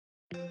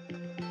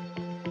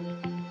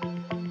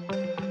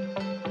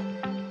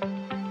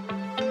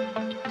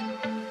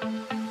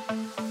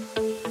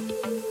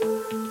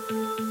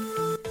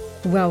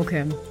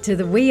Welcome to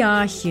the We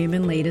Are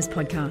Human Leaders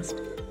podcast.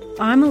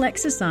 I'm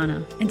Alexa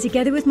Sana, and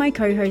together with my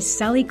co-host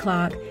Sally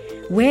Clark,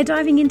 we're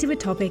diving into a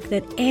topic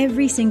that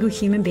every single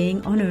human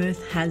being on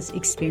earth has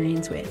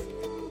experience with: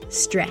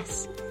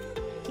 stress.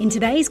 In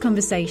today's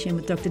conversation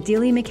with Dr.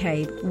 Delia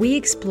McCabe, we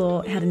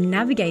explore how to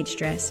navigate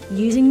stress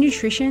using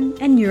nutrition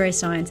and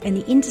neuroscience and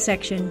the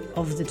intersection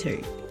of the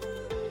two.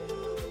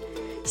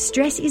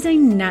 Stress is a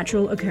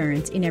natural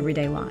occurrence in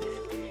everyday life.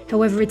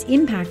 However, its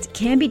impact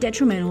can be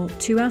detrimental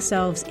to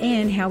ourselves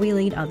and how we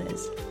lead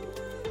others.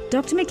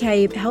 Dr.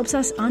 McCabe helps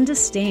us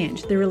understand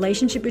the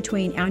relationship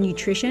between our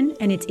nutrition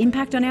and its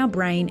impact on our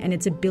brain and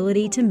its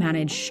ability to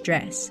manage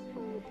stress.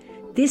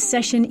 This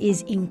session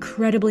is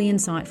incredibly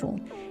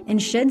insightful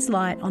and sheds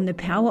light on the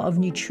power of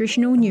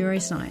nutritional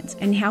neuroscience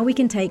and how we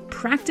can take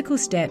practical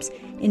steps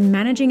in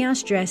managing our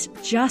stress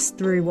just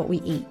through what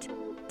we eat.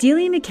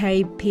 Delia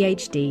McCabe,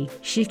 PhD,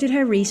 shifted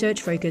her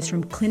research focus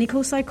from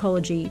clinical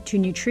psychology to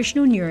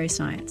nutritional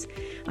neuroscience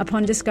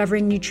upon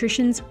discovering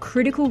nutrition's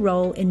critical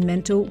role in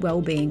mental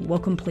well-being while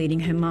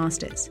completing her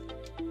master's.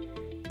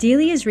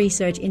 Delia's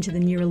research into the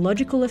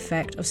neurological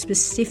effect of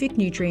specific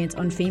nutrients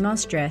on female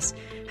stress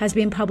has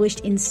been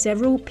published in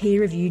several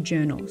peer-reviewed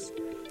journals.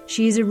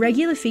 She is a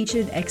regular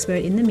featured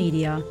expert in the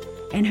media,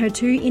 and her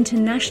 2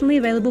 internationally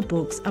available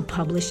books are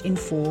published in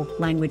 4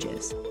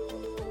 languages.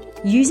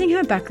 Using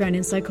her background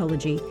in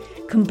psychology,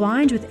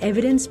 combined with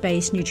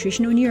evidence-based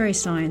nutritional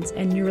neuroscience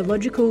and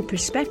neurological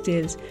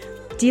perspectives,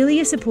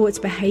 Delia supports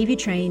behaviour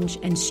change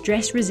and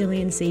stress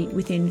resiliency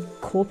within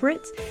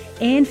corporates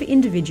and for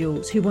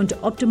individuals who want to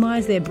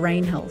optimise their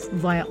brain health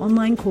via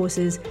online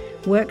courses,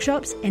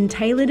 workshops and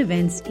tailored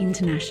events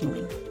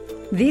internationally.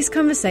 This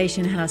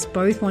conversation had us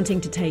both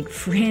wanting to take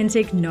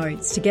frantic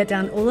notes to get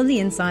down all of the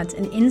insights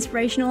and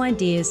inspirational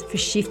ideas for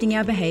shifting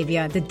our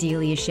behaviour that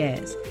Delia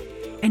shares,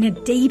 and a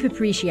deep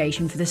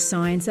appreciation for the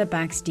science that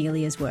backs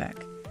Delia's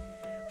work.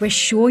 We're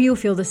sure you'll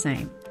feel the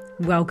same.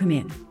 Welcome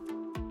in.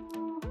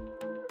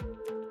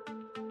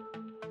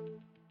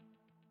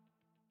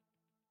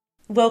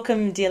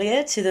 Welcome,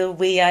 Delia, to the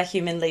We Are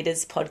Human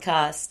Leaders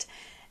podcast.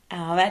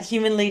 At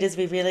Human Leaders,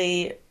 we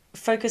really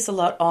focus a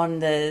lot on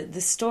the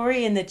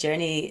story and the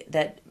journey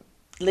that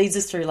leads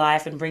us through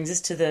life and brings us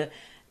to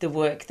the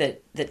work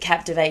that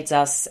captivates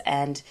us.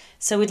 And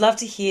so we'd love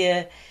to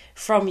hear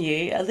from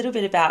you a little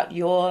bit about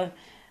your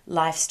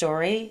life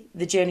story,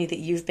 the journey that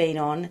you've been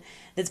on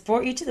that's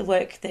brought you to the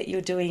work that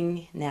you're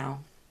doing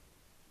now.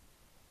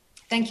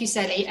 Thank you,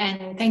 Sally,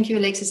 and thank you,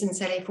 Alexis and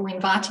Sally, for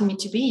inviting me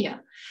to be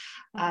here.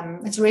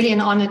 It's really an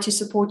honor to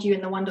support you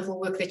in the wonderful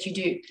work that you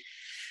do.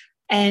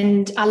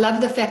 And I love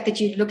the fact that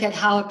you look at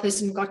how a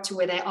person got to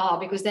where they are,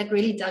 because that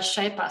really does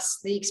shape us,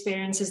 the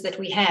experiences that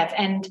we have.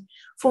 And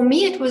for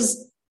me, it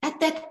was at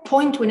that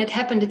point when it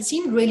happened, it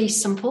seemed really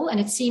simple and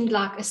it seemed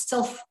like a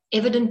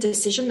self-evident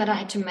decision that I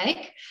had to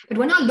make. But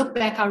when I look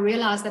back, I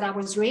realized that I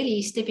was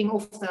really stepping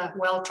off the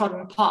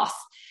well-trodden path.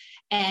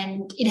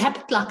 And it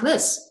happened like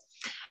this.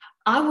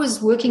 I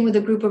was working with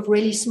a group of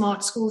really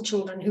smart school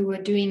children who were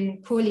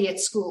doing poorly at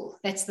school.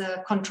 That's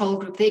the control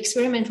group. The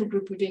experimental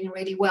group were doing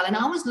really well. And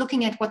I was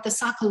looking at what the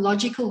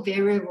psychological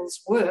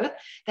variables were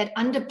that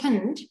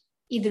underpinned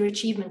either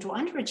achievement or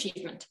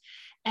underachievement.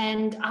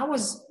 And I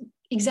was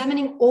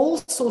examining all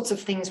sorts of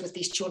things with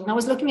these children. I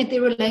was looking at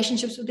their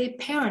relationships with their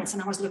parents,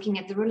 and I was looking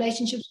at the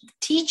relationships with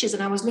teachers,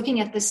 and I was looking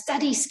at the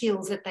study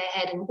skills that they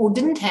had or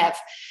didn't have,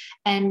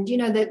 and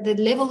the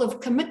level of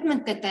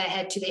commitment that they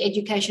had to their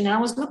education. And I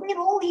was looking at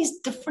all these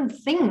different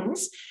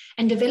things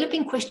and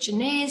developing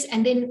questionnaires.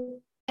 And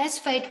then, as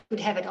fate would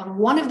have it, on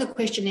one of the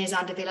questionnaires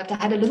I developed, I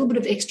had a little bit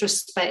of extra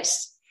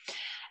space.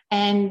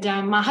 And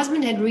my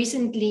husband had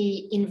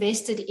recently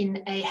invested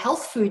in a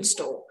health food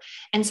store.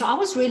 And so I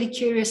was really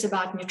curious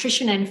about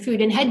nutrition and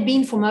food, and had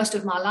been for most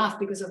of my life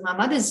because of my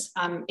mother's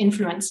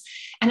influence.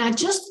 And I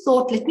just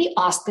thought, let me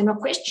ask them a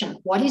question.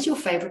 What is your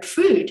favorite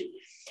food?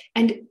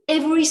 And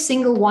every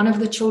single one of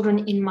the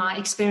children in my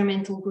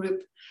experimental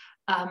group,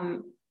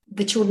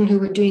 the children who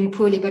were doing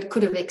poorly but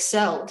could have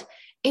excelled,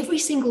 every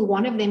single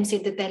one of them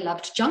said that they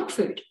loved junk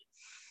food.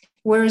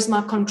 Whereas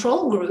my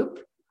control group,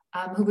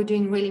 who were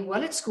doing really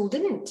well at school,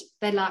 didn't.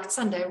 They liked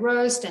Sunday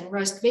roast and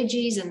roast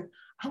veggies. And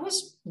I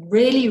was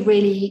really,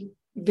 really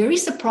very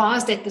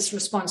surprised at this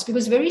response,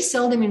 because very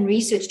seldom in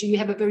research do you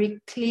have a very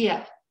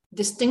clear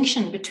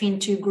distinction between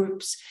two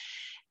groups.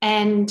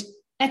 And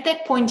at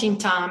that point in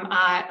time,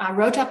 I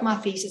wrote up my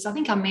thesis. I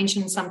think I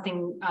mentioned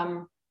something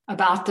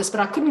about this, but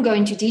I couldn't go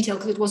into detail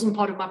because it wasn't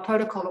part of my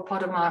protocol or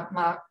part of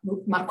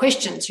my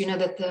questions,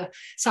 that the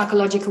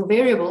psychological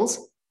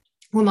variables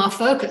were my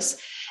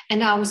focus.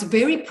 And I was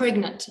very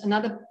pregnant,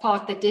 another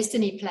part that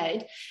destiny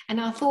played.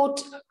 And I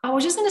thought I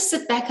was just going to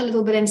sit back a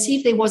little bit and see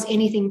if there was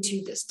anything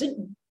to this.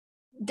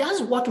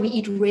 Does what we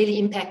eat really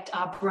impact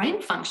our brain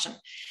function?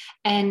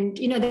 And,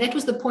 that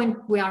was the point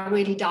where I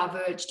really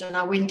diverged and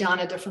I went down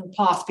a different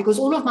path, because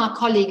all of my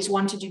colleagues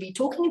wanted to be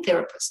talking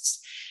therapists.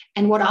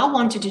 And what I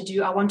wanted to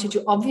do, I wanted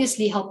to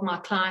obviously help my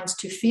clients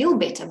to feel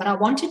better, but I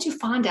wanted to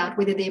find out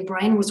whether their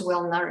brain was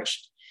well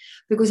nourished,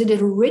 because it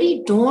had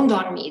already dawned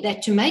on me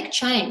that to make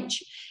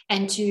change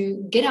and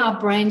to get our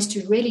brains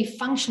to really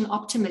function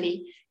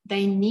optimally,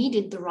 they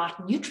needed the right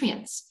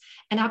nutrients.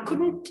 And I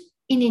couldn't,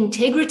 in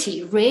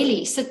integrity,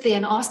 really sit there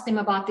and ask them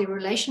about their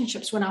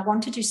relationships when I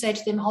wanted to say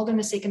to them, hold on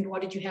a second,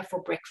 what did you have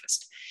for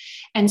breakfast?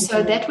 And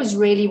so that was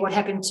really what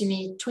happened to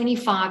me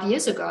 25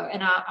 years ago.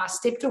 And I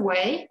stepped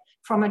away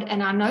from it.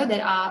 And I know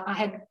that I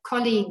had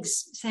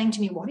colleagues saying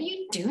to me, what are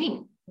you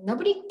doing?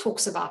 Nobody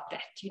talks about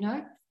that,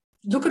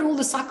 Look at all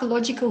the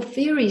psychological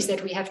theories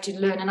that we have to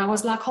learn. And I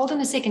was like, hold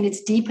on a second,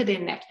 it's deeper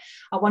than that.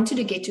 I wanted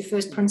to get to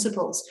first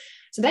principles.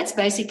 So that's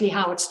basically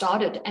how it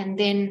started. And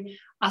then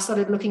I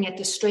started looking at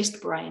the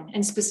stressed brain,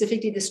 and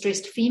specifically the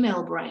stressed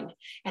female brain.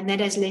 And that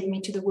has led me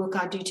to the work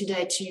I do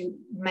today to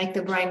make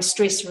the brain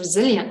stress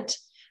resilient,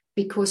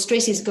 because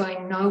stress is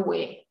going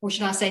nowhere, or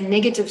should I say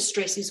negative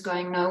stress is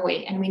going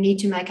nowhere. And we need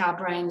to make our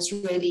brains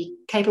really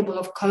capable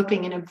of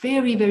coping in a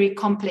very, very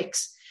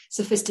complex,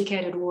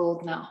 sophisticated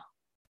world now.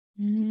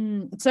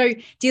 So,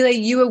 Delia,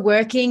 you were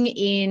working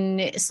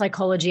in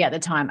psychology at the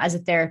time as a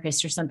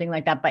therapist or something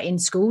like that, but in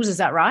schools, is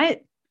that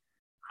right?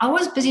 I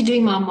was busy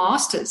doing my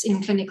master's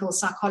in clinical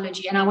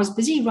psychology, and I was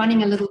busy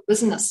running a little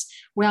business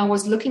where I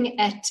was looking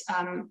at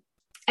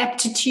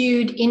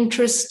aptitude,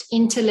 interest,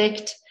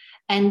 intellect,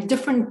 and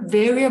different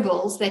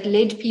variables that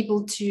led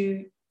people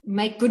to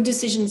make good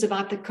decisions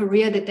about the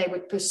career that they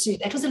would pursue.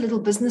 That was a little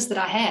business that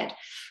I had.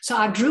 So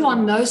I drew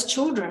on those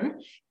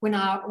children when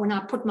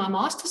I put my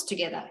master's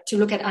together to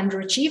look at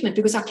underachievement,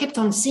 because I kept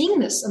on seeing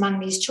this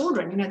among these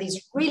children,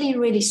 these really,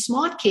 really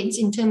smart kids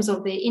in terms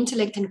of their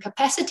intellect and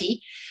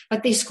capacity,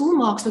 but their school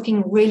marks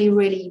looking really,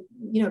 really,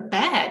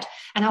 bad.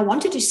 And I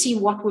wanted to see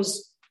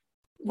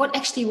what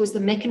actually was the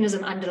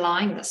mechanism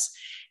underlying this.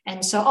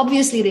 And so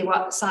obviously there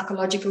were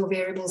psychological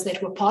variables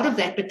that were part of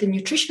that, but the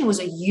nutrition was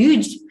a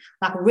huge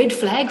red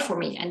flag for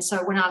me. And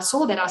so when I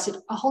saw that, I said,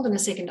 oh, hold on a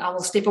second, I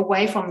will step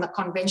away from the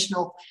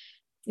conventional,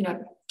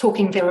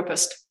 talking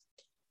therapist.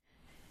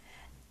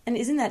 And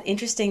isn't that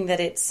interesting that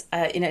it's,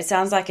 it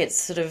sounds like it's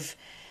sort of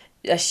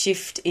a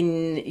shift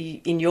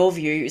in your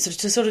view,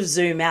 to sort of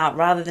zoom out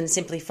rather than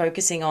simply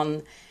focusing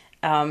on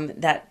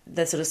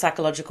the sort of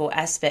psychological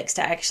aspects,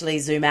 to actually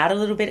zoom out a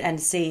little bit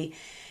and see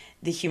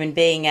the human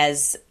being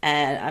as,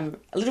 I'm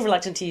a little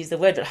reluctant to use the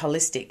word, but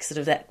holistic, sort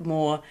of that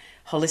more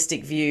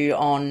holistic view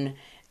on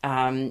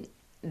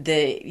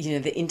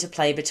the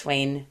interplay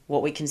between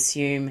what we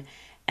consume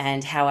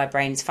and how our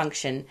brains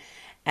function.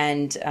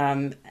 And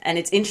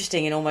it's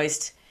interesting, and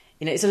almost,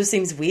 it sort of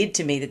seems weird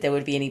to me that there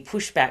would be any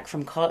pushback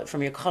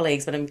from your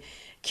colleagues, but I'm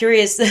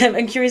curious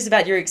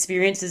about your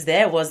experiences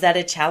there. Was that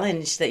a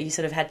challenge that you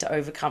sort of had to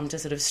overcome to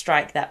sort of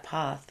strike that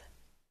path?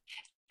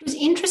 It was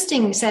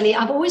interesting, Sally.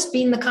 I've always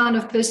been the kind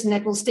of person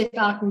that will step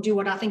out and do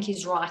what I think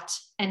is right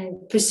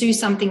and pursue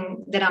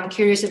something that I'm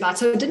curious about.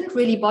 So it didn't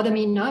really bother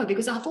me, no,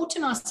 because I thought to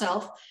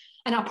myself,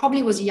 and I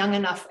probably was young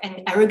enough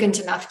and arrogant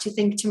enough to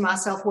think to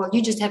myself, well,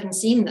 you just haven't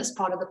seen this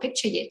part of the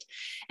picture yet.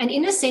 And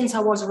in a sense, I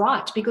was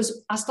right,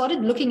 because I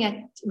started looking at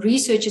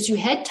researchers who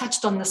had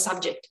touched on the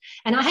subject,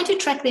 and I had to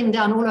track them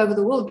down all over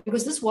the world,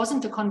 because this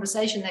wasn't a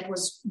conversation that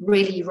was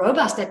really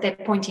robust at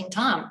that point in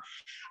time.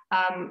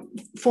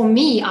 For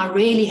me, I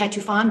really had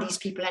to find these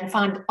people and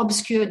find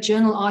obscure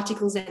journal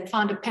articles and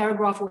find a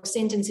paragraph or a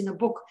sentence in a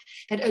book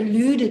that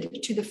alluded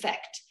to the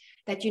fact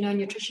that,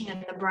 nutrition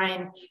and the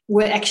brain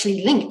were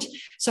actually linked.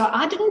 So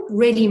I didn't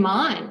really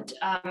mind.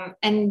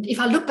 And if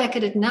I look back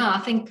at it now, I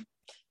think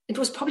it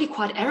was probably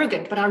quite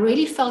arrogant, but I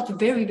really felt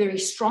very, very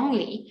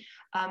strongly,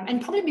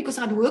 and probably because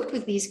I'd worked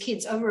with these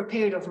kids over a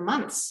period of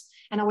months,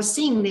 and I was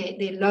seeing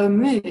their low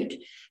mood,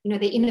 their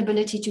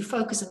inability to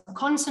focus and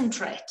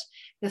concentrate,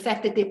 the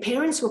fact that their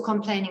parents were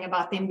complaining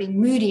about them being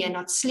moody and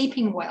not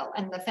sleeping well,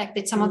 and the fact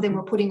that some of them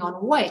were putting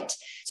on weight.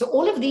 So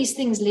all of these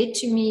things led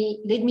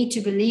me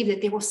to believe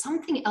that there was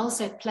something else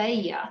at play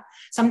here,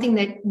 something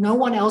that no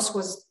one else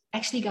was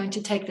actually going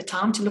to take the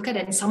time to look at,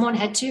 and someone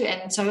had to.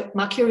 And so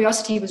my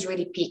curiosity was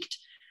really piqued.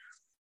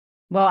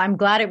 Well, I'm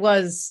glad it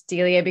was,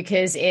 Delia,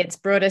 because it's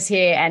brought us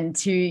here and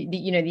to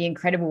the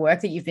incredible work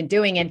that you've been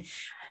doing. And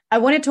I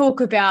want to talk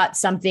about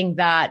something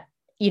that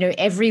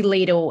every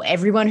leader, or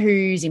everyone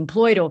who's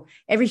employed, or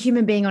every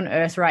human being on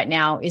earth right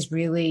now is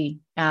really,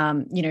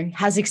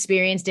 has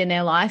experienced in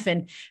their life,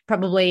 and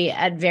probably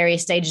at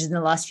various stages in the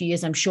last few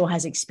years, I'm sure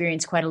has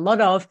experienced quite a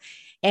lot of,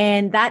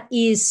 and that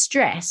is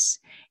stress.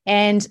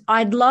 And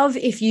I'd love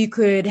if you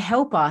could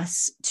help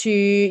us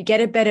to get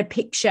a better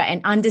picture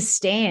and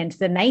understand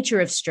the nature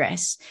of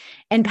stress,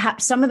 and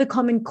perhaps some of the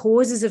common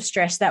causes of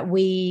stress that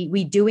we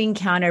do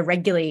encounter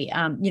regularly,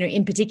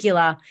 in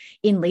particular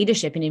in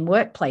leadership and in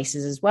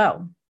workplaces as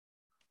well.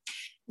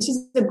 This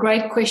is a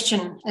great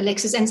question,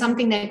 Alexis, and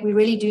something that we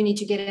really do need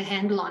to get a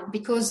handle on,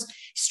 because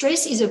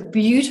stress is a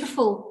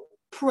beautiful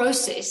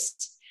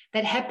process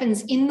that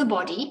happens in the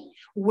body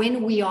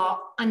when we are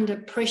under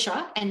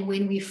pressure and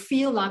when we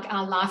feel like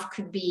our life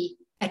could be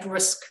at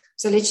risk.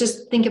 So let's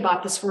just think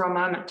about this for a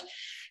moment.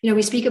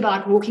 We speak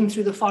about walking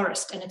through the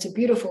forest, and it's a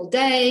beautiful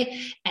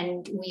day,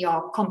 and we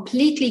are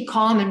completely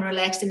calm and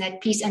relaxed and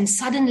at peace, and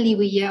suddenly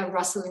we hear a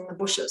rustle in the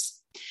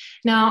bushes.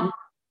 Now,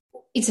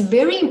 it's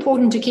very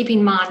important to keep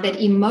in mind that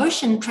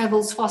emotion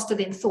travels faster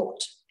than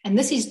thought, and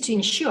this is to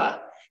ensure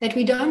that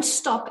we don't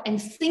stop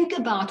and think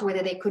about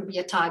whether there could be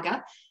a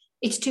tiger.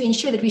 It's to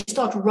ensure that we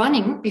start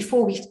running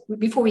before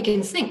we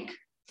can think,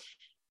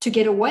 to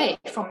get away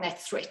from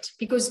that threat.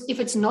 Because if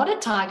it's not a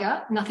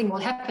tiger, nothing will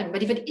happen.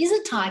 But if it is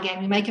a tiger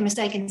and we make a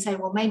mistake and say,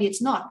 well, maybe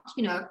it's not,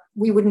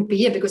 we wouldn't be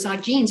here because our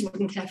genes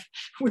wouldn't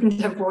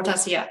have brought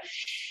us here.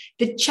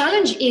 The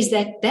challenge is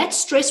that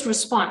stress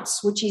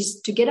response, which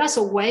is to get us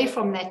away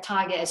from that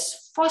tiger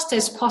as fast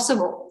as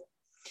possible,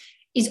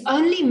 is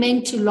only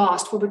meant to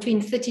last for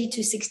between 30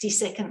 to 60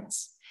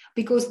 seconds.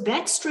 Because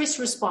that stress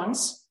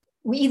response,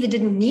 we either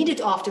didn't need it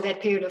after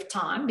that period of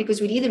time because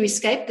we'd either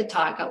escaped the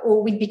tiger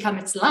or we'd become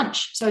its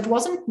lunch. So it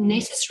wasn't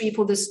necessary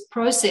for this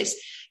process,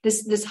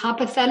 this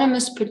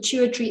hypothalamus,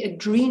 pituitary,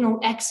 adrenal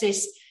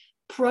axis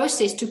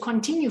process to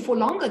continue for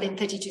longer than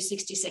 30 to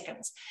 60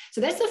 seconds.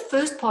 So that's the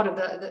first part of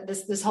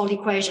this whole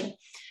equation.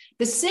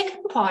 The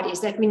second part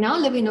is that we now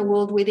live in a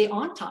world where there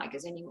aren't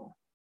tigers anymore.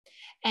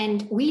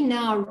 And we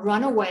now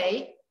run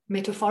away,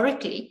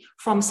 metaphorically,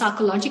 from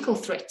psychological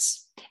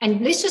threats.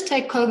 And let's just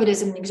take COVID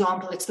as an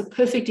example. It's the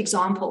perfect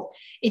example.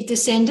 It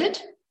descended.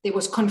 There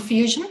was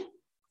confusion.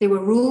 There were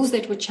rules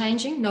that were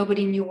changing.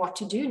 Nobody knew what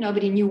to do.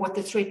 Nobody knew what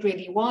the threat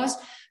really was.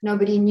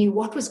 Nobody knew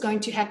what was going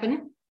to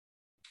happen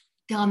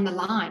down the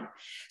line.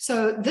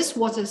 So this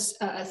was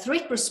a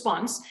threat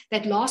response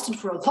that lasted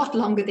for a lot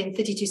longer than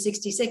 30 to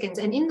 60 seconds.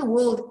 And in the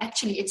world,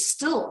 actually, it's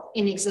still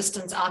in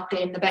existence out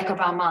there in the back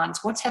of our minds.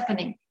 What's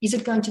happening? Is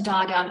it going to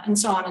die down? And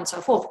so on and so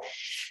forth.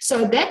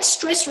 So that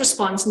stress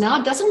response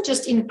now doesn't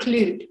just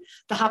include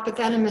the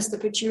hypothalamus, the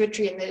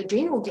pituitary, and the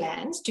adrenal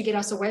glands to get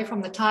us away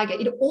from the tiger.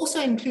 It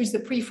also includes the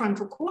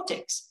prefrontal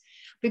cortex.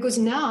 Because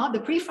now the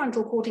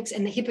prefrontal cortex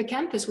and the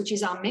hippocampus, which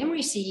is our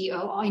memory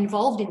CEO, are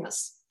involved in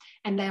this.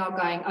 And they are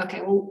going,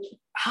 okay, well,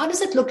 how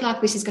does it look like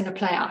this is going to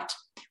play out?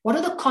 What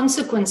are the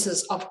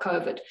consequences of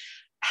COVID?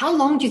 How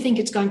long do you think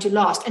it's going to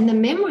last? And the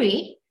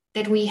memory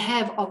that we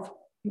have of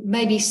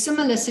maybe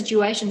similar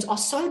situations are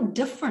so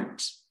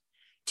different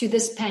to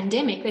this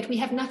pandemic that we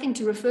have nothing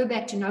to refer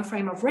back to, no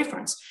frame of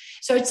reference.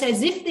 So it's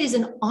as if there's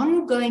an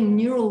ongoing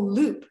neural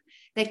loop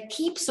that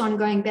keeps on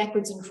going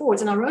backwards and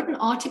forwards. And I wrote an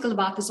article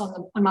about this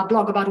on my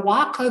blog about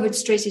why COVID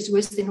stress is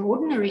worse than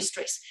ordinary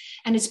stress.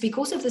 And it's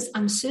because of this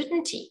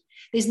uncertainty.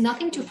 There's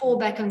nothing to fall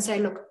back and say,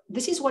 look,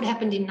 this is what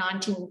happened in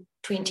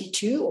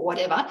 1922 or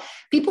whatever.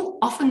 People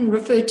often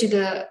refer to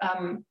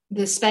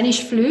the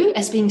Spanish flu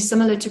as being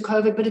similar to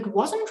COVID, but it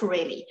wasn't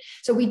really.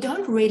 So we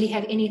don't really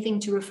have anything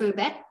to refer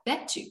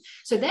back to.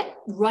 So that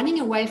running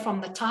away from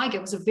the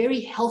tiger was a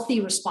very healthy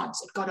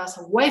response. It got us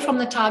away from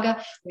the tiger.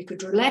 We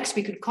could relax.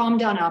 We could calm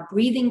down. Our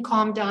breathing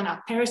calmed down.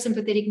 Our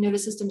parasympathetic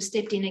nervous system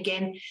stepped in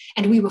again,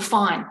 and we were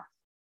fine.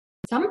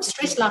 Some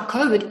stress like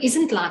COVID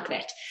isn't like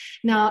that.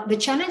 Now, the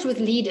challenge with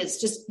leaders,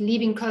 just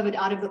leaving COVID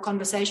out of the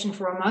conversation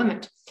for a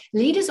moment,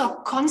 leaders are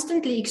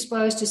constantly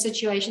exposed to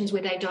situations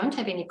where they don't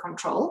have any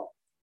control,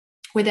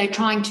 where they're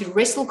trying to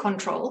wrestle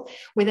control,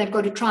 where they've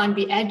got to try and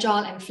be agile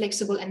and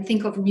flexible and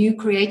think of new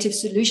creative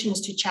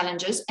solutions to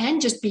challenges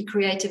and just be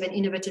creative and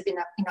innovative in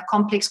a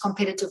complex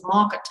competitive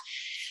market.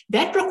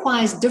 That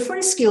requires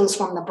different skills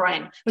from the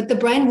brain, but the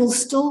brain will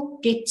still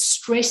get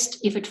stressed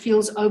if it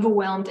feels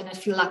overwhelmed and it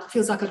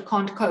feels like it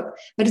can't cope.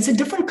 But it's a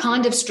different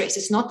kind of stress.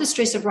 It's not the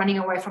stress of running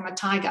away from a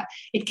tiger.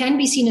 It can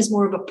be seen as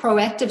more of a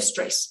proactive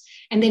stress.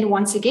 And then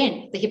once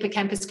again, the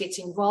hippocampus gets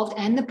involved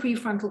and the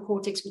prefrontal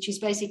cortex, which is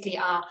basically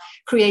our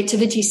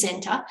creativity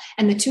center,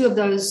 and the two of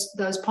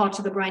those parts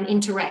of the brain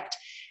interact.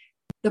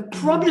 The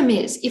problem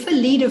is if a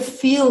leader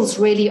feels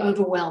really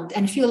overwhelmed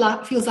and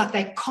feels like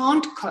they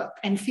can't cope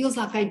and feels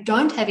like they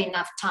don't have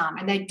enough time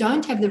and they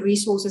don't have the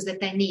resources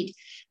that they need,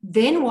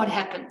 then what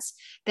happens?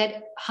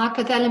 That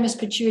hypothalamus,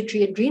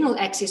 pituitary, adrenal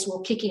axis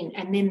will kick in,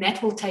 and then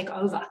that will take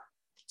over.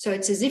 So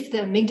it's as if the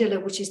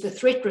amygdala, which is the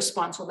threat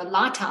response, or the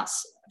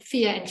lighthouse,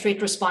 fear and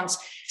threat response,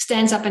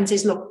 stands up and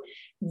says, look,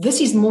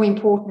 this is more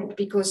important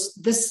because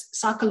this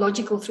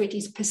psychological threat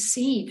is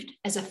perceived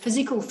as a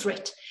physical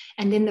threat.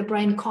 And then the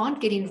brain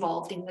can't get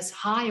involved in this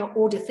higher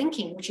order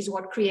thinking, which is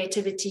what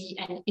creativity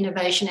and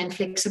innovation and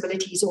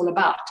flexibility is all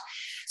about.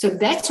 So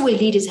that's where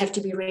leaders have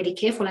to be really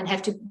careful and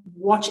have to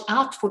watch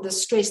out for the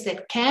stress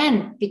that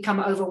can become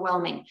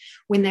overwhelming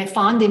when they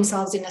find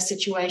themselves in a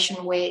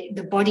situation where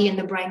the body and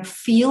the brain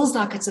feels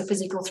like it's a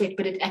physical threat,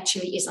 but it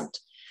actually isn't.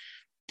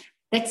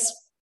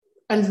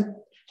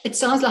 It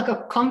sounds like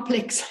a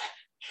complex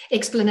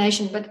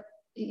explanation, but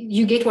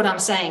you get what I'm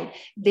saying.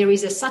 There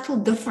is a subtle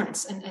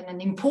difference and an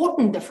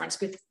important difference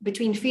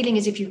between feeling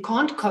as if you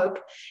can't cope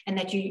and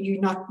that you're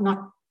not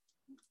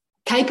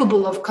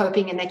capable of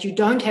coping and that you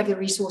don't have the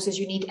resources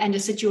you need, and a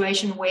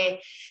situation where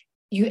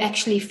you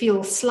actually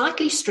feel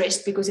slightly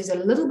stressed because there's a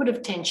little bit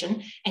of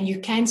tension and you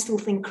can still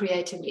think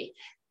creatively.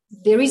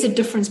 There is a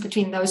difference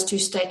between those two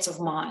states of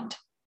mind.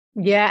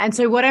 Yeah. And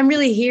so what I'm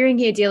really hearing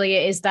here,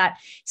 Delia, is that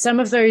some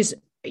of those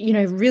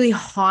really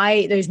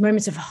high, those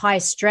moments of high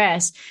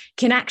stress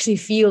can actually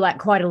feel like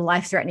quite a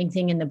life-threatening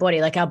thing in the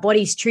body. Like our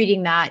body's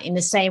treating that in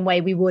the same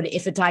way we would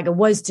if a tiger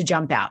was to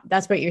jump out.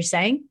 That's what you're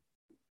saying?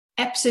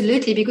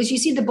 Absolutely, because you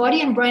see, the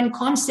body and brain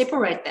can't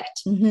separate that.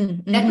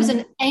 That was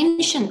an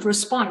ancient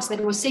response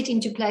that was set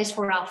into place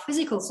for our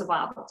physical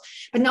survival.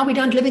 But now we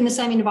don't live in the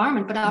same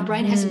environment, but our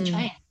brain hasn't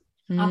changed.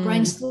 Our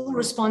brain still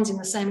responds in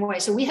the same way.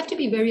 So we have to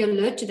be very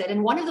alert to that.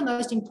 And one of the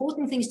most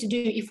important things to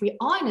do if we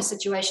are in a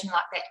situation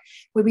like that,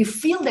 where we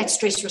feel that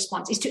stress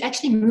response, is to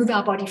actually move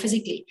our body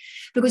physically.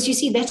 Because you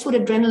see, that's what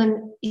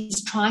adrenaline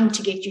is trying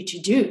to get you to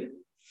do.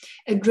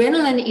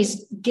 Adrenaline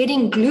is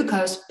getting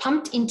glucose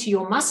pumped into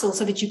your muscle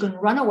so that you can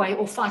run away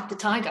or fight the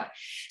tiger.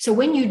 So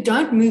when you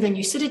don't move and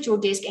you sit at your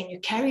desk and you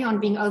carry on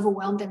being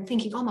overwhelmed and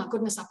thinking, oh my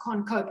goodness, I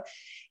can't cope,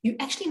 you're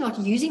actually not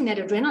using that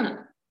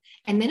adrenaline.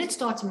 And then it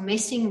starts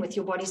messing with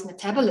your body's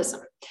metabolism.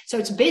 So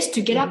it's best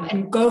to get up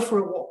and go for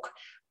a walk.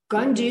 Go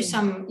and do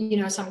some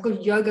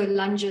good yoga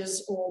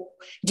lunges, or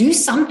do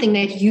something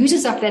that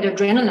uses up that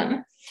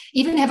adrenaline.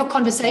 Even have a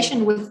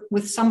conversation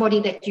with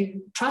somebody that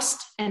you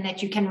trust and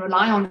that you can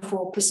rely on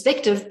for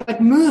perspective, but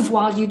move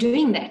while you're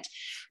doing that.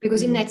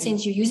 Because in that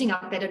sense, you're using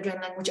up that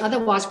adrenaline, which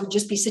otherwise would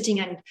just be sitting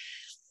and,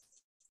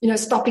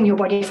 stopping your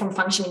body from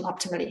functioning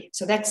optimally.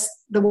 So that's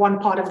the one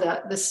part of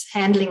this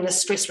handling the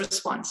stress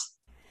response.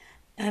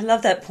 I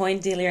love that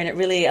point, Delia, and it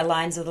really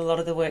aligns with a lot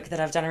of the work that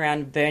I've done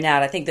around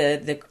burnout. I think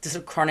the sort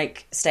of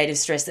chronic state of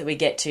stress that we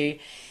get to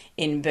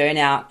in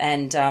burnout,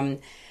 and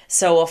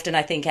so often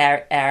I think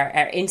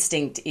our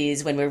instinct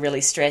is, when we're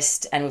really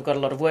stressed and we've got a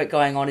lot of work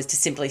going on, is to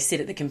simply sit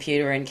at the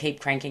computer and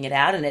keep cranking it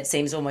out. And it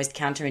seems almost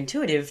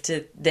counterintuitive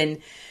to then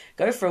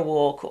go for a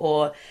walk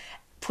or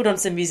put on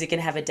some music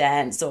and have a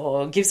dance,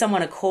 or give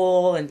someone a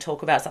call and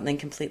talk about something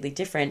completely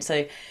different.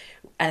 So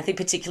I think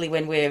particularly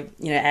when we're,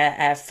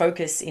 our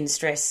focus in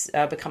stress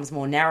becomes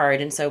more narrowed,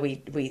 and so we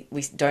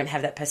don't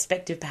have that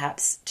perspective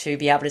perhaps to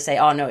be able to say,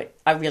 oh no,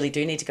 I really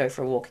do need to go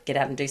for a walk, get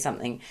out and do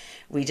something.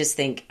 We just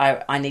think,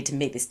 I need to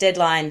meet this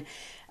deadline.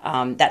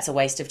 That's a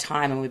waste of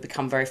time, and we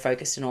become very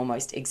focused and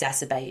almost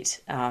exacerbate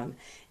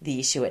the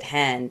issue at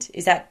hand.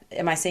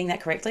 Am I seeing that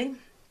correctly?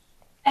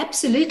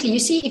 Absolutely. You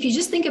see, if you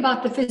just think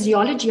about the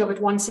physiology of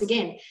it once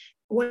again,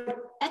 what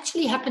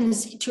actually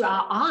happens to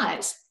our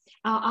eyes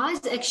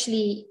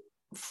actually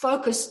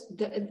focus,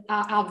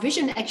 our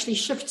vision actually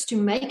shifts to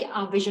make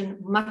our vision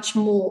much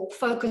more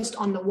focused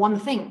on the one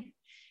thing.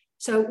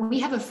 So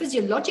we have a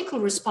physiological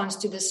response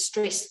to this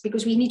stress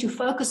because we need to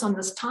focus on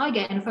this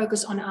tiger and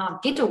focus on our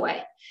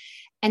getaway.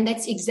 And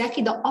that's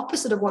exactly the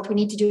opposite of what we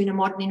need to do in a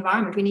modern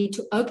environment. We need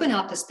to open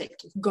our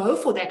perspective, go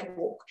for that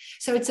walk.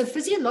 So it's a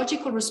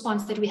physiological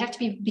response that we have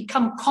to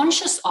become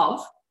conscious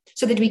of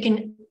so that we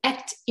can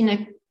act in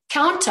a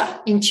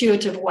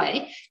counterintuitive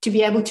way to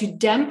be able to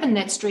dampen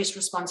that stress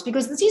response.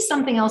 Because this is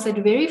something else that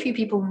very few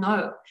people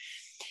know,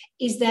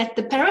 is that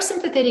the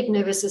parasympathetic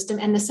nervous system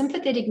and the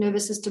sympathetic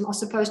nervous system are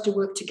supposed to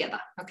work together.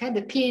 Okay,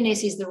 the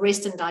PNS is the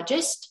rest and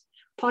digest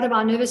part of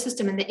our nervous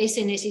system, and the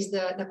SNS is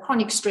the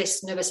chronic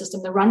stress nervous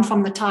system, the run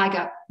from the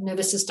tiger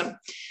nervous system.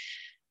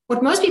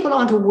 What most people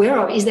aren't aware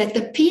of is that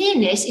the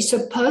PNS is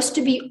supposed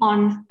to be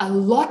on a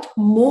lot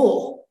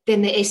more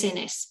than the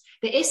SNS.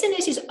 The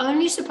SNS is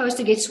only supposed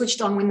to get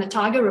switched on when the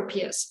tiger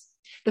appears.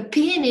 The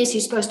PNS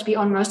is supposed to be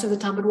on most of the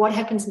time, but what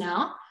happens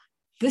now?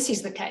 This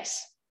is the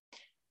case.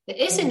 The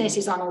SNS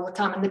is on all the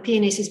time, and the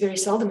PNS is very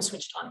seldom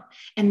switched on.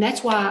 And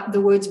that's why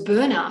the words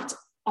burnout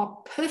are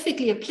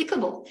perfectly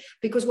applicable,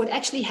 because what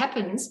actually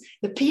happens,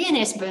 the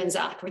PNS burns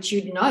out, which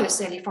you know,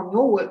 Sally, from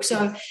your work.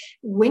 So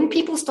when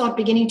people start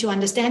beginning to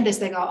understand this,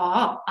 they go,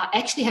 I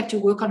actually have to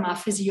work on my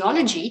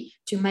physiology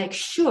to make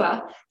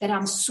sure that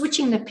I'm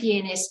switching the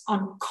PNS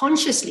on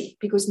consciously,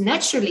 because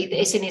naturally the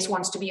SNS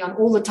wants to be on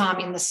all the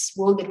time in this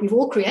world that we've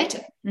all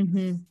created.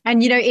 Mm-hmm.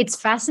 And, it's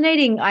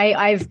fascinating.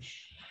 I've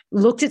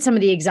looked at some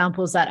of the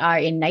examples that are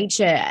in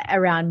nature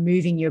around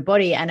moving your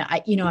body. And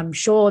I'm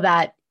sure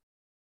that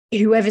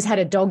whoever's had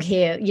a dog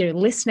here,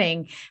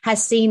 listening,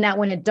 has seen that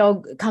when a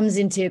dog comes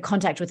into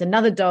contact with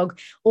another dog,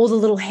 all the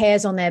little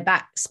hairs on their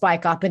back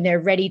spike up and they're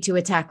ready to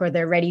attack or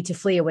they're ready to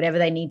flee or whatever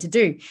they need to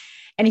do.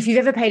 And if you've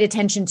ever paid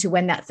attention to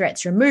when that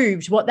threat's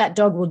removed, what that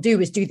dog will do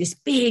is do this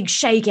big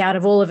shake out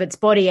of all of its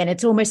body. And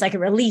it's almost like it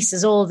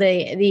releases all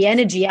the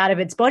energy out of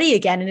its body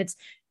again. And it's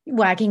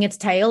wagging its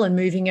tail and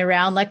moving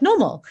around like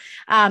normal.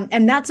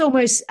 And that's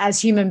almost, as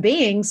human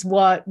beings,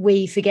 what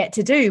we forget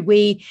to do.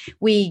 We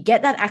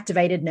get that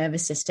activated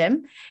nervous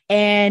system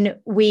and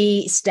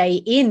we stay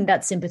in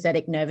that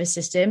sympathetic nervous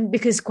system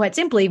because, quite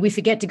simply, we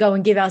forget to go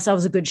and give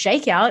ourselves a good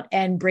shakeout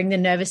and bring the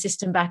nervous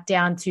system back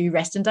down to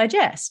rest and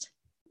digest.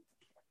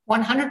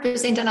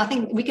 100%. And I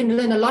think we can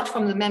learn a lot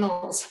from the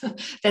mammals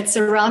that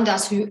surround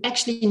us who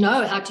actually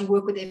know how to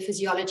work with their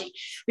physiology.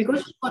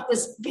 Because we've got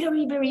this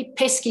very, very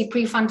pesky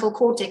prefrontal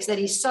cortex that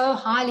is so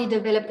highly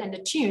developed and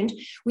attuned,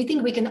 we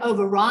think we can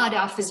override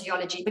our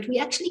physiology, but we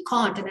actually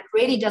can't. And it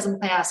really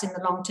doesn't pay us in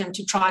the long term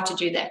to try to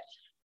do that.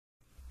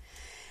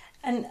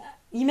 And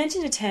you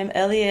mentioned a term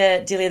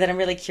earlier, Delia, that I'm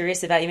really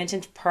curious about. You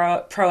mentioned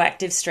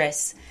proactive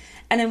stress.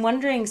 And I'm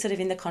wondering, sort of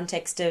in the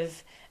context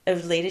of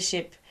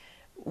leadership,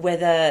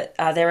 whether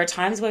there are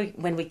times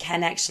when we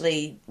can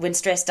actually, when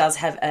stress does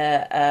have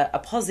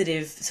a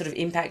positive sort of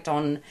impact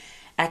on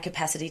our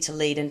capacity to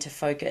lead and to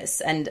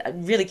focus. And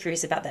I'm really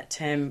curious about that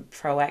term,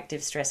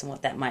 proactive stress, and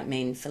what that might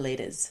mean for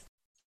leaders.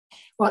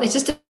 Well, it's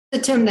just a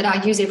term that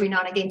I use every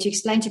now and again to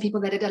explain to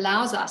people that it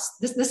allows us,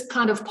 this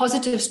kind of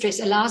positive stress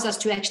allows us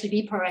to actually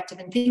be proactive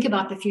and think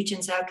about the future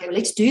and say, okay, well,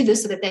 let's do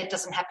this so that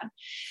doesn't happen.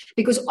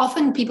 Because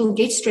often people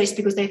get stressed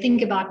because they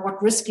think about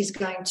what risk is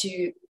going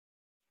to,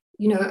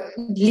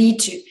 lead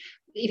to.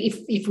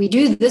 If we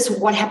do this,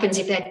 what happens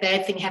if that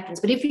bad thing happens?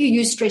 But if you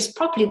use stress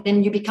properly,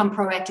 then you become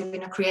proactive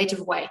in a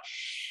creative way.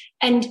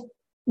 And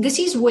this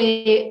is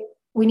where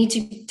we need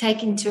to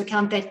take into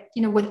account that,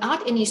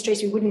 without any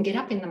stress, we wouldn't get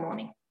up in the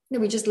morning.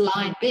 We just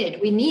lie in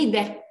bed. We need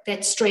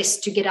that stress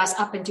to get us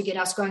up and to get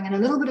us going. And a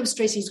little bit of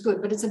stress is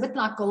good, but it's a bit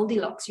like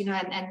Goldilocks,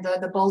 and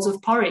the bowls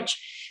of porridge.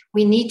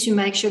 We need to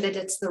make sure that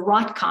it's the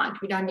right kind.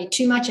 We don't need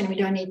too much and we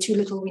don't need too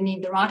little. We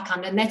need the right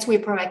kind. And that's where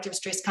proactive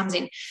stress comes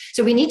in.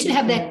 So we need to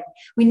have that.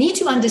 We need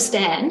to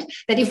understand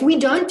that if we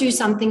don't do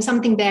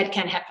something bad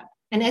can happen.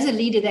 And as a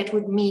leader, that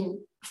would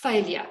mean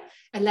failure,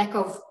 a lack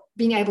of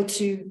being able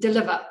to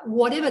deliver,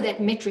 whatever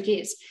that metric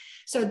is.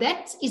 So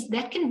that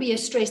can be a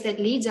stress that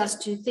leads us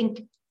to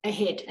think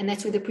ahead. And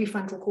that's where the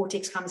prefrontal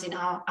cortex comes in,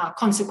 our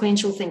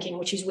consequential thinking,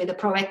 which is where the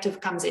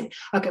proactive comes in.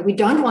 Okay, we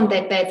don't want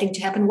that bad thing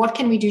to happen. What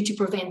can we do to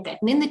prevent that?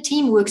 And then the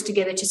team works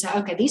together to say,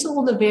 okay, these are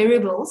all the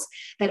variables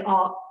that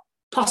are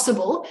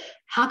possible.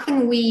 How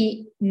can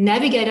we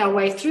navigate our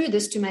way through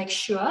this to make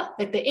sure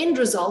that the end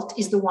result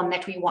is the one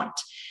that we want?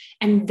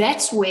 And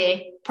that's where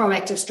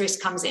proactive stress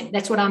comes in.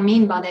 That's what I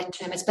mean by that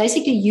term. It's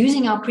basically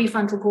using our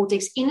prefrontal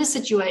cortex in a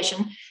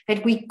situation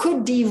that we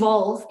could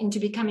devolve into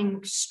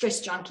becoming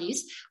stress junkies,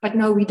 but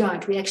no, we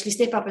don't. We actually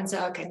step up and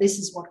say, okay, this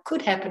is what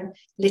could happen.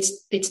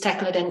 Let's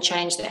tackle it and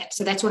change that.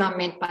 So that's what I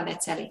meant by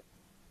that, Sally.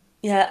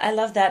 Yeah, I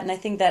love that. And I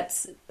think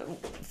that's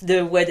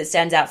the word that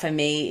stands out for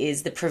me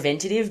is the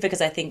preventative, because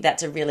I think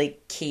that's a really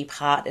key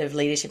part of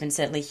leadership, and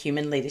certainly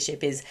human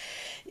leadership is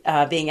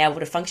being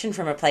able to function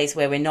from a place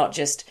where we're not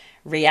just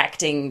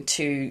reacting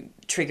to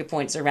trigger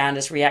points around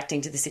us, reacting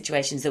to the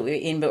situations that we're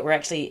in, but we're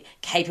actually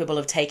capable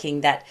of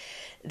taking that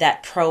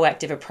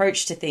proactive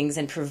approach to things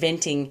and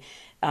preventing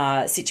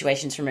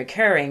situations from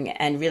occurring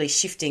and really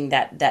shifting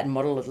that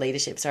model of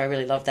leadership. So I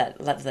really love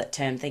that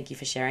term. Thank you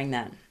for sharing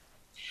that.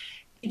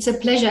 It's a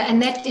pleasure.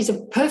 And that is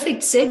a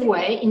perfect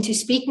segue into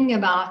speaking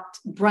about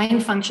brain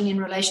function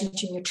in relation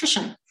to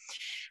nutrition.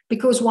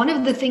 Because one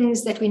of the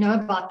things that we know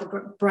about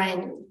the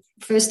brain,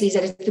 firstly, is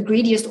that it's the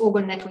greediest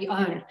organ that we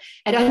own.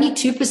 At only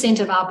 2%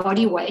 of our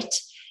body weight,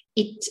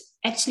 it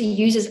actually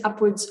uses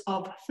upwards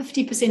of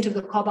 50% of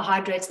the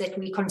carbohydrates that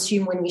we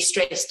consume when we're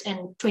stressed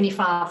and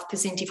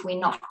 25% if we're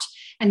not.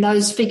 And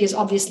those figures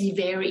obviously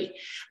vary.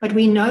 But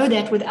we know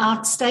that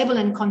without stable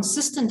and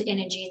consistent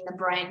energy in the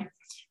brain,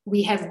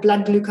 we have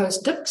blood glucose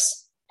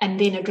dips and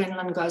then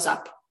adrenaline goes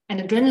up. And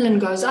adrenaline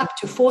goes up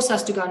to force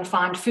us to go and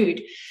find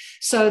food.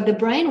 So the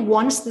brain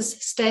wants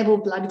this stable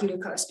blood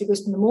glucose,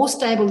 because the more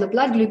stable the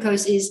blood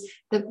glucose is,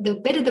 the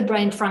better the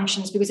brain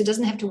functions, because it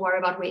doesn't have to worry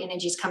about where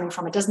energy is coming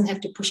from. It doesn't have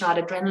to push out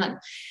adrenaline.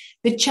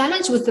 The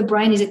challenge with the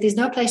brain is that there's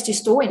no place to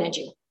store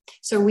energy.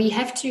 So we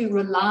have to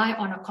rely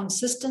on a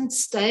consistent,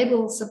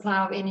 stable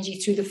supply of energy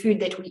through the food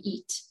that we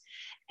eat.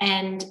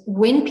 And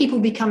when people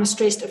become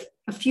stressed,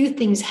 a few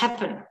things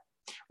happen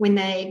when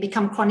they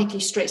become chronically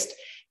stressed.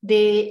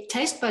 Their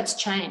taste buds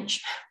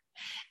change.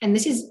 And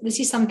this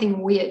is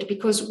something weird,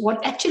 because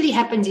what actually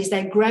happens is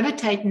they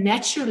gravitate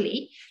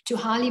naturally to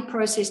highly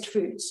processed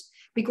foods,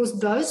 because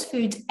those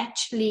foods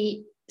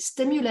actually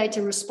stimulate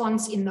a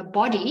response in the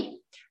body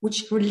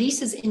which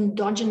releases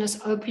endogenous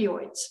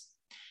opioids.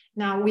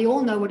 Now, we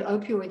all know what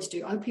opioids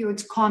do.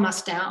 Opioids calm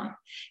us down,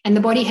 and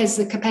the body has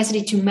the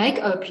capacity to make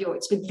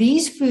opioids, but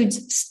these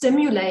foods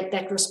stimulate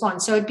that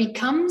response. So it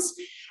becomes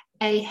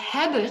a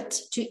habit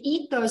to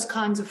eat those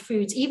kinds of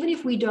foods, even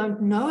if we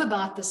don't know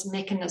about this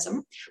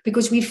mechanism,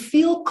 because we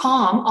feel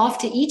calm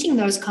after eating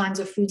those kinds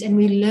of foods, and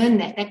we learn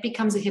that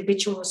becomes a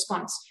habitual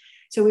response.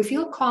 So we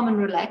feel calm and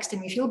relaxed,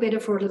 and we feel better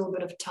for a little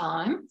bit of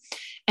time.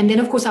 And then,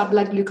 of course, our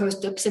blood glucose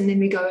dips, and then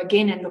we go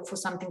again and look for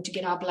something to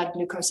get our blood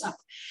glucose up.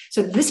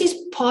 So this is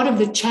part of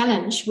the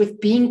challenge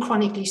with being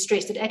chronically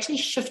stressed. It actually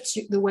shifts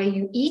the way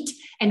you eat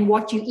and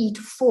what you eat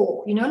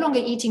for. You're no longer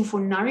eating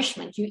for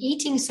nourishment. You're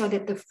eating so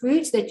that the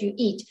foods that you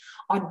eat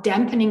are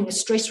dampening the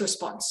stress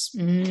response.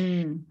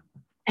 And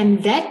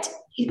that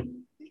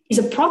is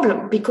a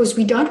problem, because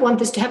we don't want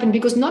this to happen,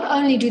 because not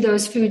only do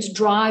those foods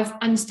drive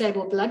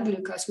unstable blood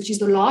glucose, which is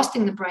the last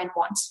thing the brain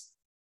wants,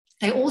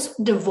 they're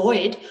also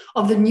devoid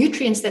of the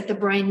nutrients that the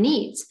brain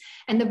needs.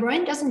 And the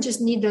brain doesn't just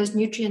need those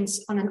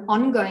nutrients on an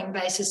ongoing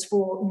basis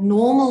for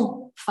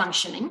normal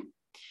functioning.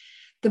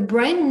 The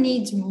brain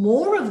needs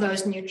more of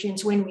those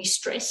nutrients when we're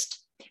stressed,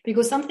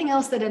 because something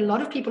else that a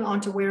lot of people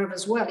aren't aware of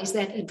as well is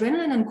that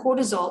adrenaline and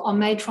cortisol are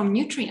made from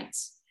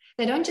nutrients.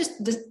 They don't just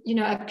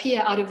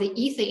appear out of the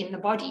ether in the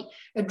body.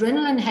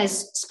 Adrenaline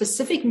has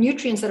specific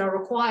nutrients that are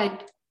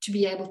required to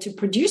be able to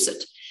produce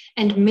it.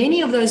 And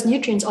many of those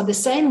nutrients are the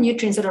same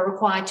nutrients that are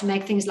required to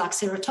make things like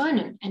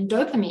serotonin and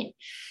dopamine.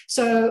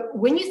 So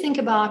when you think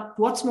about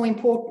what's more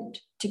important,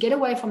 to get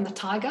away from the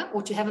tiger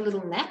or to have a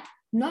little nap,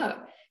 no,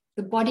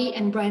 the body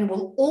and brain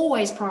will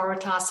always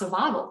prioritize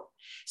survival.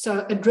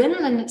 So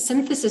adrenaline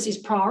synthesis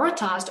is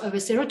prioritized over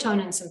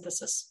serotonin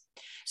synthesis.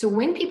 So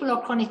when people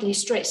are chronically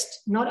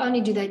stressed, not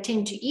only do they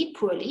tend to eat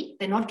poorly,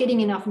 they're not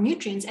getting enough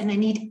nutrients, and they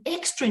need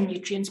extra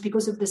nutrients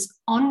because of this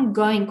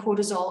ongoing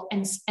cortisol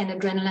and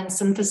adrenaline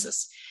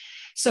synthesis.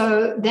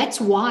 So that's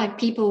why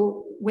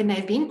people, when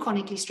they've been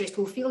chronically stressed,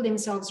 will feel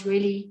themselves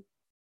really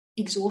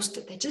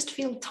exhausted. They just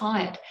feel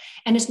tired.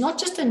 And it's not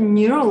just a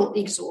neural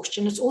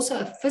exhaustion, it's also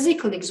a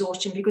physical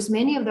exhaustion, because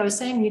many of those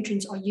same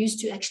nutrients are used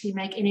to actually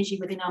make energy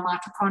within our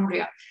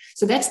mitochondria.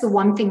 So that's the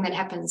one thing that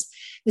happens.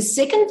 The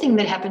second thing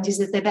that happens is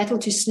that they battle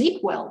to sleep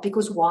well,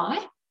 because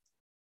why?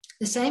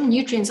 The same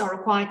nutrients are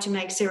required to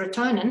make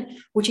serotonin,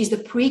 which is the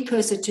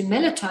precursor to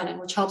melatonin,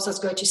 which helps us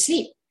go to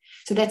sleep.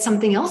 So that's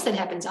something else that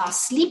happens. Our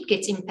sleep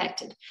gets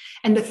impacted.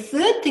 And the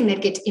third thing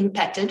that gets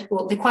impacted,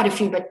 well, there are quite a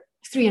few, but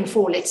 3 and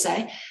 4, let's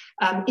say,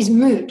 is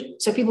mood.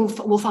 So people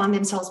will find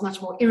themselves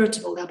much more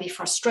irritable. They'll be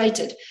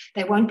frustrated.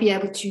 They won't be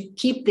able to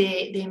keep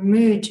their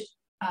mood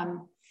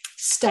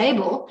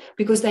stable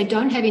because they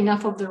don't have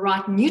enough of the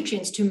right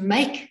nutrients to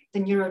make the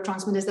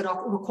neurotransmitters that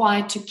are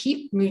required to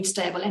keep mood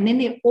stable. And then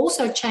there are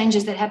also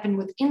changes that happen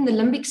within the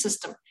limbic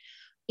system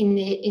in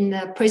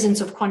the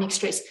presence of chronic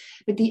stress.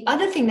 But the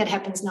other thing that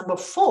happens, number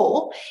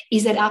 4,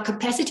 is that our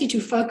capacity to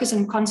focus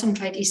and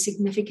concentrate is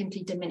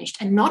significantly diminished.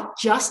 And not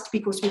just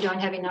because we don't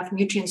have enough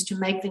nutrients to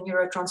make the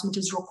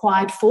neurotransmitters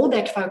required for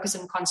that focus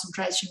and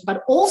concentration,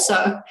 but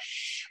also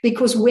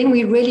because when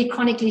we're really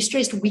chronically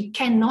stressed, we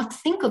cannot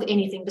think of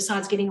anything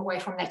besides getting away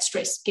from that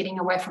stress, getting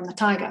away from the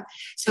tiger.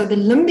 So the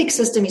limbic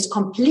system is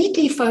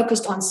completely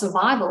focused on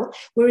survival,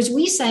 whereas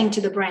we're saying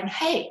to the brain,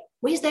 hey,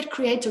 where's that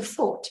creative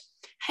thought?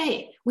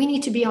 Hey, we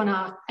need to be on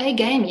our A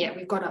game here.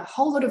 We've got a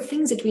whole lot of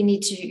things that we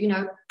need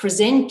to,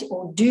 present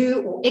or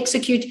do or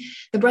execute.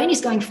 The brain is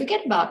going,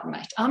 forget about it,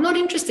 mate. I'm not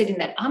interested in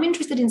that. I'm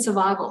interested in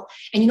survival.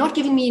 And you're not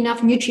giving me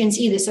enough nutrients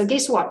either. So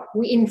guess what?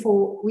 We're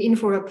in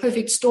for a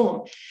perfect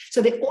storm.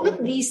 So there are all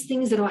of these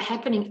things that are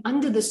happening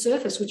under the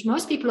surface, which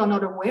most people are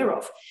not aware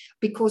of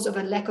because of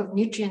a lack of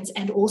nutrients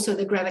and also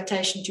the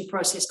gravitation to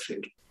processed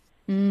food.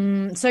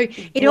 So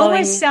it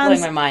almost sounds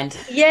blowing my mind.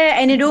 Yeah,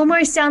 and it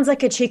almost sounds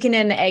like a chicken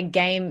and egg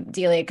game,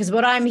 Delia, because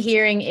what I'm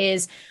hearing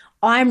is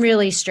I'm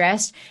really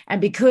stressed, and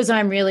because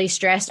I'm really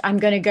stressed, I'm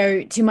going to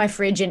go to my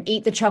fridge and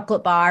eat the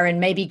chocolate bar and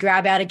maybe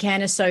grab out a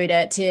can of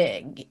soda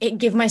to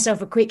give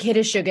myself a quick hit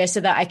of sugar so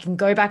that I can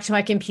go back to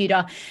my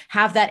computer,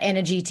 have that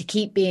energy to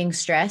keep being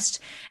stressed.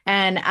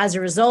 And as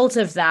a result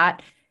of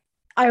that,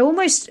 I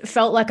almost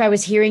felt like I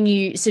was hearing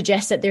you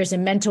suggest that there's a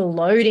mental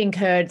load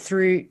incurred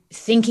through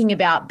thinking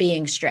about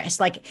being stressed.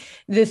 Like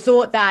the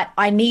thought that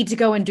I need to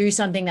go and do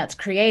something that's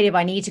creative.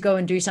 I need to go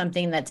and do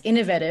something that's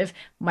innovative.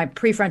 My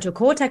prefrontal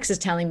cortex is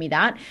telling me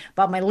that,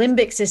 but my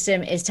limbic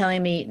system is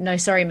telling me, no,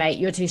 sorry, mate,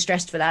 you're too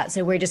stressed for that.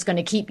 So we're just going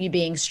to keep you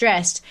being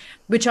stressed,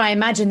 which I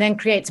imagine then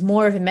creates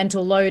more of a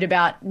mental load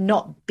about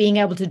not being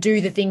able to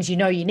do the things you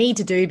know you need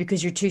to do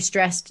because you're too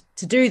stressed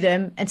to do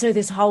them. And so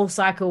this whole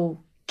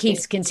cycle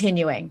keeps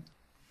continuing.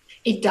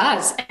 It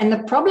does. And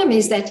the problem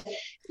is that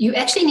you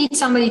actually need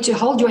somebody to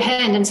hold your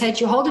hand and say to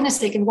you, hold on a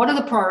second, what are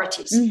the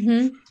priorities?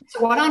 Mm-hmm.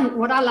 So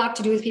what I like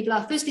to do with people,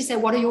 I firstly say,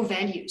 what are your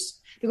values?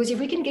 Because if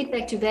we can get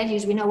back to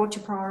values, we know what to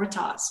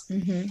prioritize.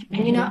 Mm-hmm.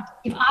 And,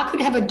 if I could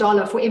have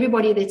 $1 for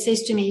everybody that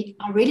says to me,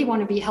 I really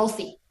want to be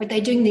healthy, but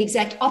they're doing the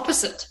exact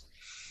opposite,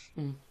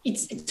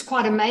 it's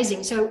quite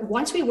amazing. So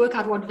once we work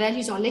out what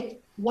values are,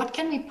 what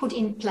can we put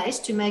in place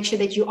to make sure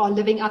that you are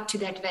living up to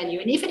that value?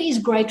 And if it is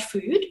great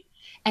food,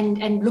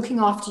 and looking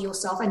after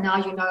yourself, and now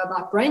you know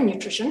about brain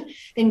nutrition,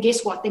 then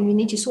guess what? Then we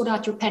need to sort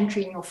out your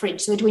pantry and your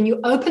fridge so that when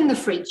you open the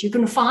fridge, you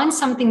can find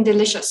something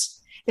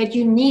delicious that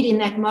you need in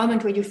that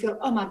moment where you feel,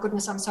 oh my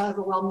goodness, I'm so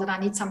overwhelmed that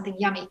I need something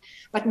yummy,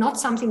 but not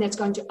something that's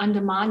going to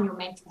undermine your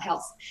mental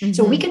health. Mm-hmm.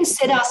 So we can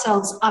set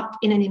ourselves up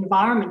in an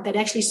environment that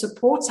actually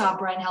supports our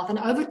brain health. And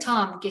over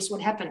time, guess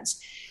what happens?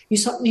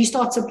 You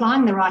start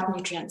supplying the right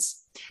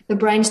nutrients. The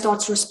brain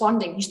starts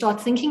responding. You start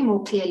thinking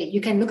more clearly.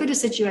 You can look at a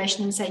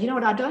situation and say, you know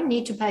what, I don't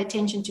need to pay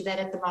attention to that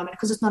at the moment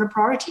because it's not a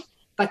priority,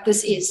 but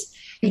this is.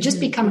 You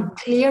just become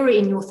clearer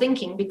in your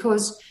thinking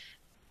because,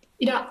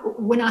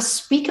 when I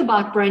speak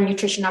about brain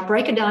nutrition, I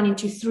break it down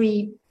into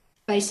 3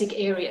 basic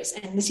areas.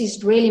 And this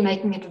is really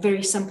making it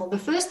very simple. The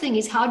first thing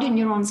is, how do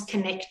neurons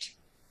connect?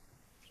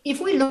 If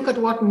we look at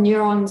what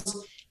neurons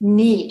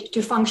need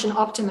to function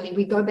optimally,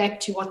 we go back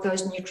to what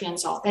those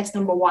nutrients are. That's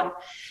number 1.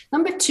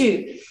 Number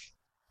 2,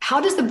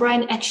 how does the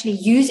brain actually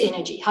use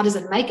energy? How does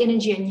it make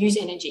energy and use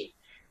energy?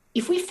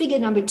 If we figure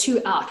number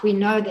 2 out, we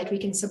know that we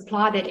can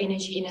supply that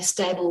energy in a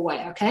stable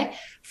way, okay?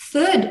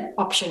 Third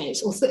option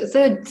is, or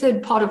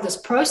third part of this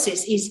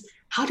process is,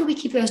 how do we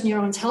keep those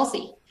neurons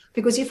healthy?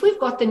 Because if we've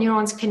got the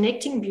neurons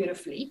connecting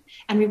beautifully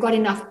and we've got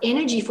enough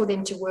energy for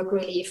them to work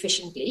really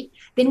efficiently,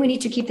 then we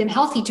need to keep them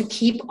healthy to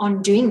keep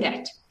on doing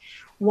that.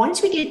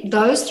 Once we get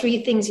those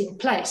 3 things in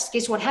place,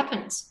 guess what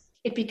happens?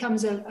 it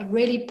becomes a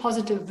really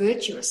positive,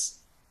 virtuous,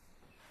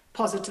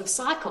 positive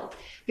cycle,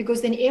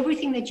 because then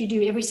everything that you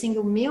do, every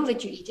single meal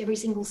that you eat, every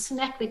single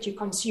snack that you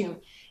consume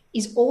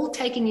is all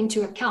taking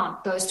into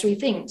account those three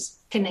things: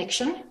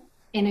 connection,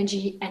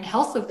 energy, and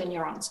health of the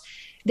neurons.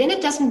 Then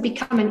it doesn't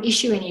become an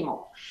issue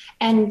anymore.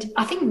 And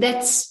I think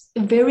that's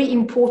a very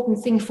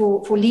important thing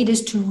for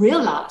leaders to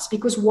realize,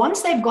 because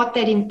once they've got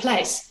that in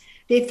place,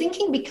 their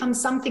thinking becomes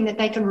something that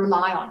they can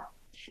rely on.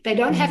 They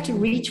don't have to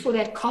reach for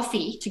that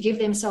coffee to give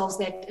themselves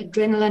that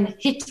adrenaline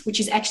hit, which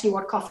is actually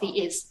what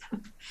coffee is.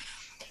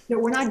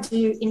 When I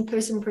do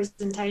in-person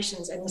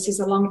presentations, and this is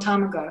a long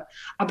time ago,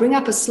 I bring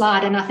up a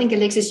slide, and I think,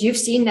 Alexis, you've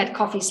seen that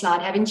coffee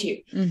slide, haven't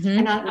you? Mm-hmm.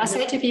 And I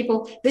say to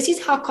people, this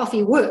is how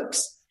coffee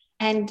works.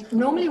 And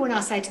normally when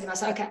I say to them, I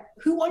say, okay,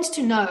 who wants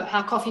to know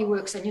how coffee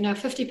works? And,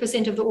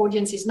 50% of the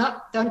audience is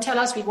not, don't tell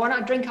us, we want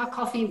to drink our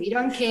coffee, we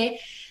don't care.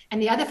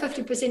 And the other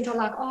 50% are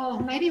like, oh,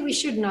 maybe we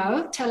should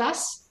know, tell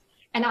us.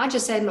 And I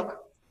just say,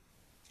 look,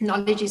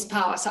 knowledge is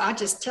power. So I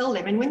just tell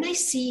them. And when they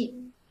see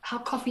how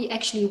coffee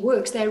actually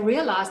works, they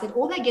realize that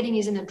all they're getting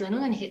is an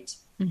adrenaline hit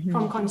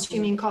from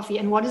consuming coffee.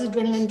 And what does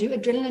adrenaline do?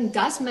 Adrenaline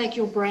does make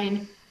your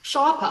brain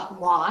sharper.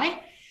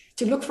 Why?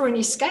 To look for an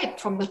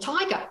escape from the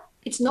tiger.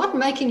 It's not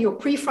making your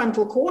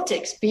prefrontal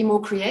cortex be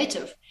more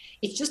creative.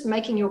 It's just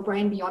making your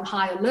brain be on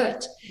high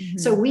alert. Mm-hmm.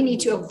 So we need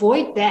to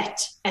avoid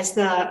that as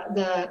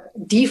the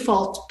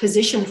default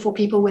position for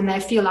people when they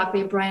feel like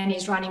their brain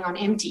is running on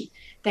empty.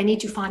 They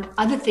need to find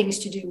other things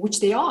to do,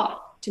 which they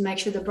are, to make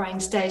sure the brain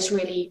stays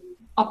really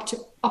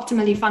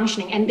optimally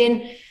functioning. And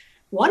then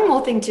one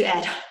more thing to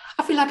add.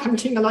 I feel like I'm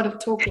doing a lot of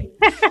talking.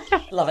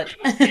 Love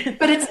it.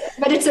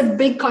 but it's a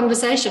big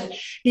conversation.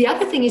 The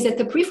other thing is that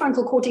the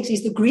prefrontal cortex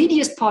is the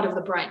greediest part of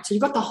the brain. So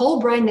you've got the whole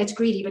brain that's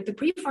greedy, but the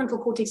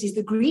prefrontal cortex is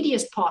the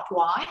greediest part.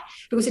 Why?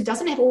 Because it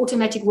doesn't have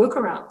automatic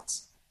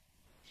workarounds.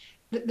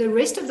 The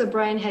rest of the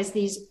brain has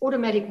these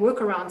automatic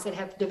workarounds that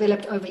have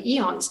developed over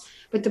eons,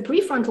 but the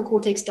prefrontal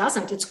cortex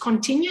doesn't. It's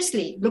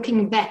continuously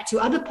looking back to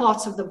other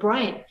parts of the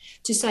brain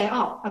to say,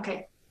 oh,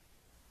 okay,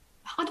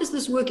 how does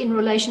this work in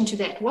relation to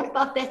that? What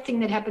about that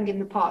thing that happened in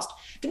the past?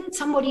 Didn't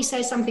somebody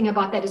say something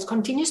about that? It's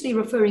continuously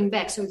referring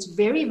back. So it's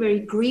very, very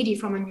greedy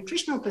from a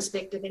nutritional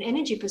perspective and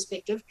energy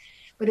perspective,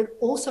 but it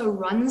also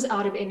runs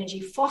out of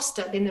energy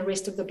faster than the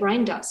rest of the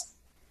brain does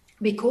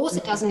because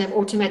it doesn't have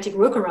automatic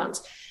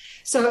workarounds.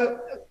 So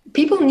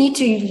people need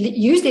to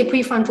use their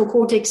prefrontal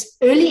cortex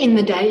early in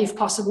the day if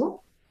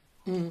possible.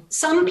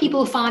 Some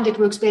people find it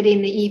works better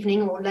in the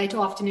evening or late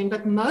afternoon,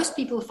 but most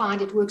people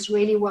find it works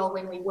really well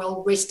when we're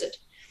well rested.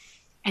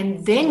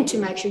 And then to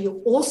make sure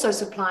you're also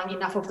supplying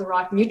enough of the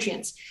right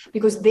nutrients,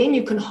 because then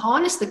you can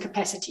harness the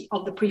capacity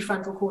of the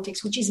prefrontal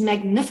cortex, which is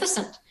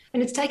magnificent.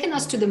 And it's taken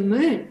us to the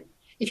moon.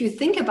 If you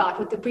think about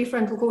what the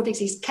prefrontal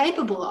cortex is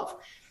capable of,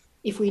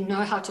 if we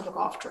know how to look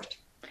after it.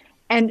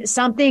 And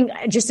something,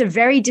 just a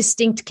very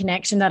distinct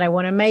connection that I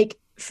want to make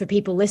for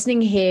people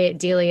listening here,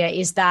 Delia,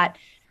 is that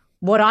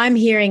what I'm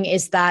hearing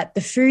is that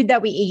the food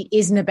that we eat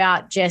isn't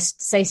about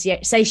just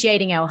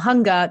satiating our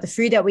hunger. The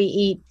food that we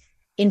eat,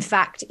 in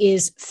fact,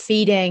 is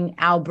feeding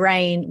our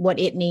brain what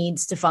it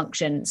needs to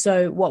function.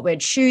 So what we're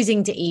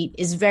choosing to eat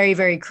is very,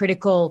 very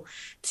critical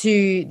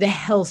to the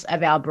health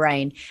of our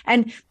brain.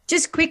 And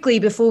just quickly,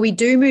 before we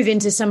do move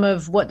into some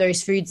of what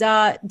those foods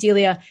are,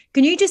 Delia,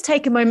 can you just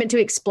take a moment to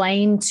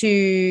explain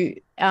to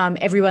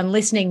everyone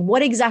listening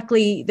what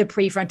exactly the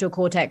prefrontal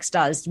cortex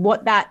does,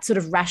 what that sort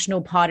of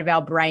rational part of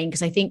our brain,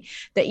 because I think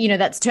that,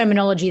 that's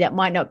terminology that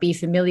might not be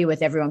familiar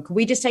with everyone. Could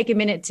we just take a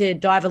minute to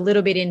dive a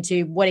little bit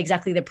into what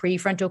exactly the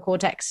prefrontal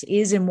cortex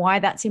is and why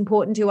that's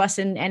important to us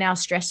and our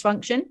stress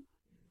function?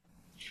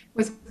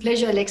 With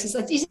pleasure, Alexis.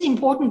 It is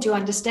important to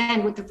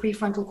understand what the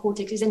prefrontal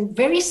cortex is. And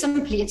very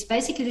simply, it's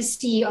basically the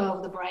CEO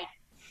of the brain.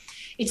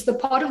 It's the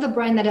part of the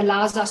brain that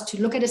allows us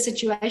to look at a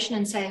situation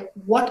and say,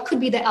 what could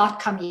be the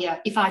outcome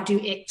here if I do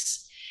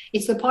X?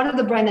 It's the part of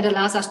the brain that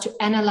allows us to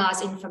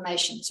analyze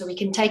information. So we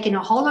can take in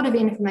a whole lot of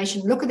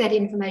information, look at that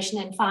information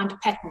and find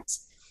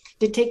patterns,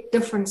 detect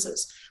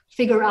differences,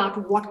 figure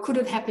out what could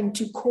have happened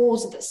to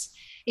cause this.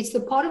 It's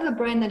the part of the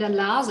brain that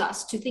allows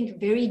us to think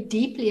very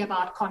deeply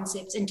about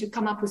concepts and to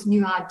come up with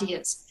new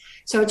ideas.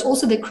 So it's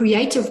also the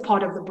creative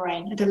part of the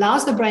brain. It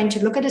allows the brain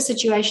to look at a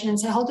situation and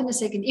say, hold on a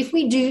second, if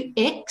we do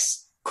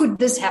X, could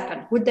this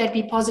happen? Would that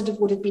be positive?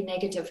 Would it be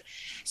negative?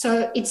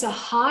 So it's a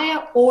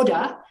higher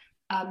order,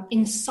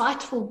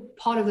 insightful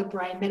part of the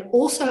brain that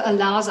also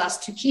allows us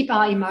to keep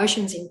our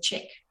emotions in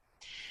check.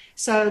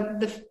 So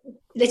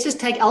let's just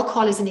take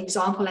alcohol as an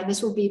example, and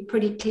this will be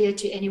pretty clear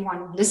to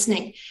anyone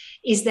listening,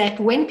 is that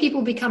when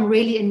people become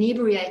really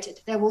inebriated,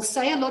 they will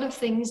say a lot of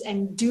things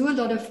and do a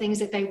lot of things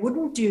that they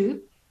wouldn't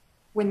do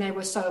when they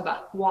were sober.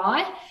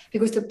 Why?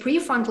 Because the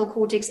prefrontal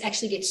cortex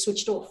actually gets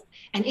switched off,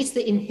 and it's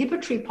the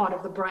inhibitory part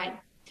of the brain.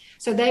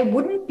 So they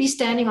wouldn't be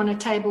standing on a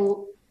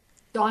table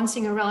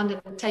dancing around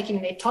and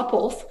taking their top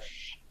off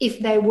if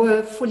they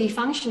were fully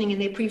functioning and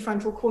their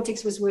prefrontal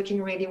cortex was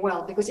working really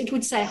well, because it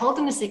would say, hold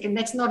on a second,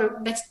 this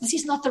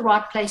is not the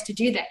right place to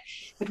do that.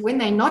 But when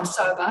they're not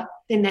sober,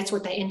 then that's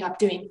what they end up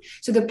doing.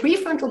 So the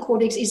prefrontal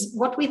cortex is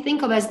what we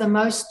think of as the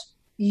most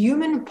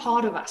human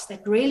part of us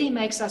that really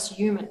makes us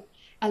human,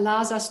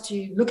 allows us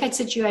to look at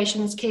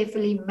situations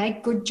carefully,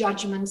 make good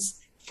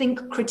judgments,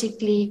 think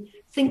critically,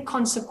 think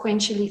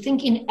consequentially,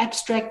 think in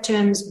abstract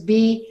terms,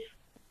 be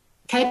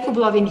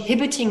capable of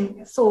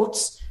inhibiting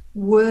thoughts,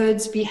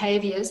 words,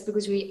 behaviors,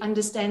 because we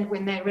understand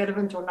when they're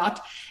relevant or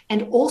not,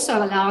 and also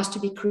allow us to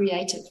be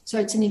creative. So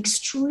it's an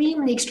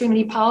extremely,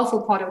 extremely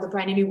powerful part of the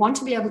brain, and we want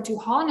to be able to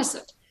harness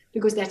it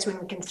because that's when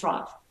we can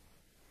thrive.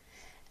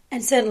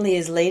 And certainly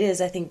as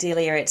leaders, I think,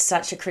 Delia, it's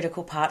such a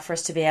critical part for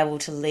us to be able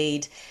to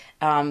lead,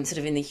 sort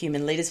of in the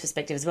human leaders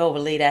perspective as well,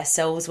 we'll lead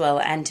ourselves well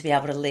and to be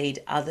able to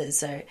lead others.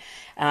 So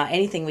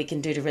anything we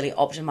can do to really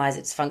optimize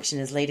its function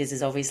as leaders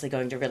is obviously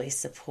going to really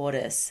support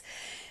us.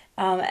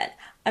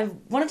 I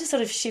wanted to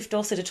sort of shift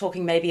also to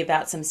talking maybe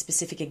about some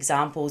specific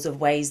examples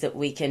of ways that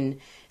we can,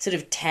 sort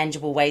of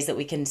tangible ways that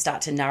we can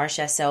start to nourish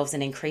ourselves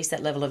and increase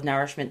that level of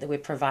nourishment that we're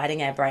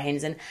providing our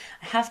brains. And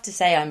I have to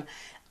say,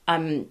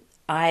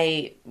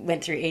 I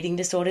went through eating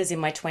disorders in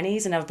my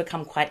 20s, and I've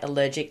become quite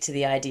allergic to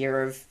the idea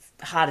of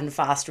hard and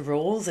fast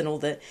rules and all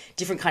the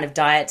different kind of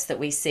diets that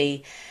we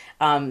see.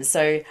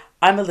 So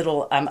I'm a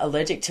little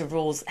allergic to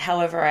rules.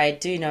 However, I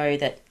do know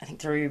that I think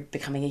through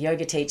becoming a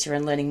yoga teacher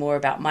and learning more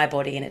about my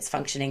body and its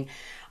functioning,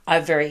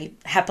 I've very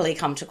happily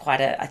come to quite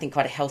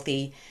a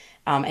healthy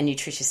and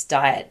nutritious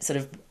diet,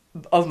 sort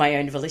of my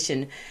own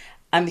volition.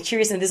 I'm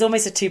curious, and there's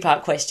almost a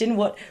two-part question.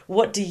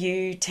 What do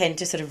you tend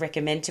to sort of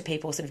recommend to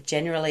people sort of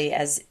generally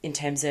as in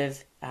terms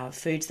of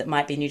foods that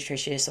might be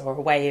nutritious or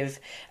a way of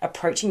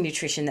approaching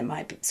nutrition that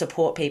might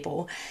support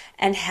people?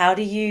 And how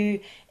do you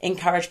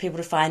encourage people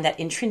to find that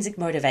intrinsic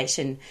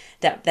motivation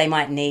that they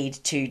might need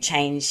to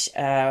change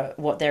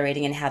what they're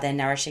eating and how they're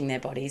nourishing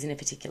their bodies in a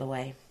particular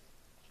way?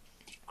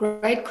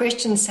 Great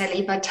question,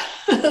 Sally, but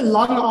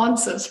long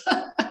answers.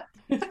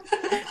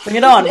 Bring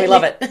it on. We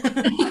love it.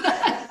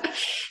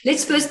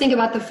 Let's first think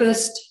about the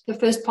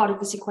first part of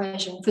this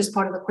equation, first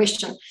part of the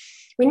question.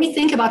 When we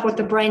think about what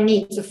the brain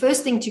needs, the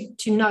first thing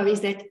to know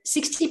is that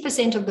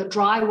 60% of the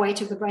dry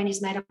weight of the brain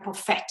is made up of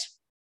fat.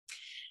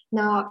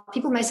 Now,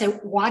 people may say,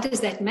 why does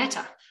that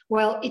matter?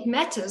 Well, it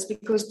matters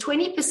because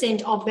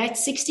 20% of that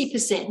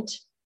 60%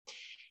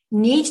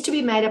 needs to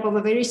be made up of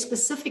a very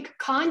specific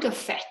kind of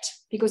fat,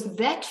 because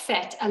that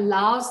fat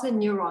allows the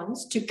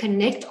neurons to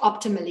connect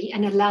optimally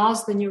and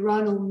allows the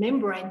neuronal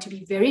membrane to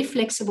be very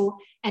flexible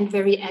and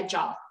very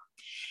agile.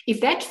 If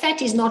that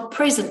fat is not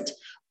present,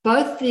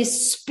 both the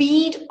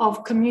speed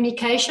of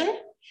communication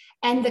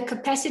and the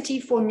capacity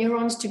for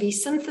neurons to be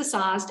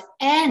synthesized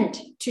and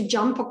to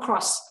jump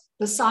across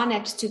the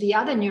synapse to the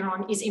other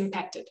neuron is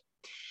impacted.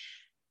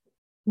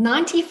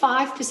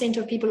 95%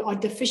 of people are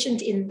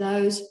deficient in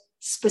those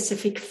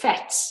specific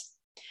fats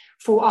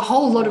for a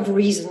whole lot of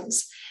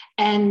reasons.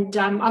 And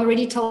I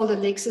already told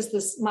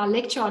Alexis my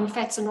lecture on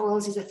fats and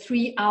oils is a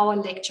 3-hour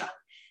lecture.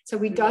 So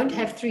we don't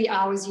have 3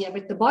 hours here.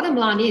 But the bottom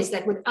line is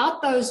that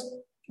without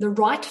the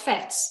right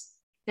fats,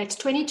 that's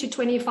 20 to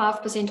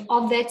 25%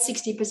 of that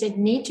 60%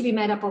 need to be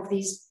made up of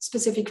these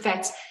specific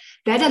fats.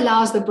 That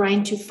allows the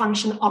brain to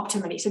function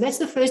optimally. So that's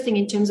the first thing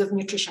in terms of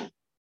nutrition.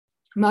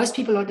 Most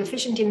people are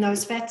deficient in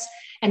those fats,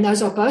 and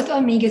those are both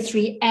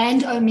omega-3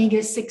 and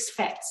omega-6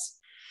 fats.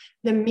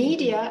 The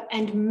media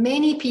and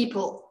many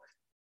people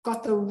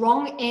got the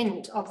wrong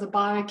end of the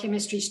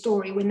biochemistry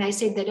story when they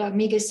said that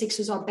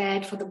omega-6s are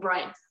bad for the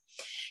brain.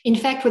 In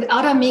fact,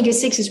 without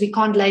omega-6s, we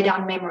can't lay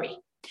down memory.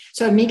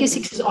 So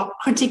omega-6s are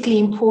critically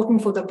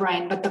important for the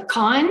brain, but the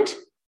kind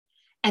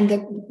and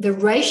the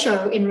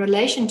ratio in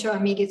relation to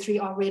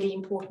omega-3 are really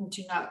important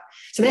to know.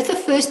 So that's the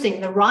first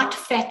thing. The right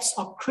fats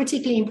are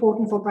critically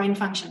important for brain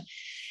function.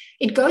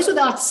 It goes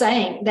without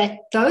saying that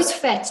those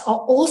fats are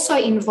also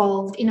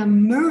involved in a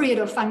myriad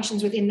of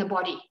functions within the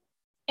body: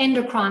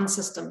 endocrine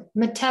system,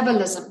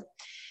 metabolism,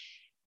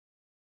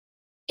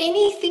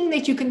 anything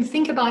that you can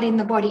think about in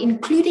the body,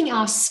 including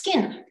our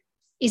skin,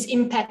 is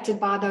impacted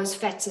by those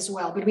fats as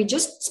well. But we're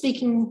just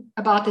speaking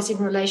about this in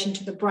relation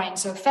to the brain.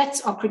 So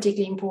fats are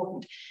critically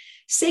important.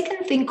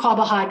 Second thing,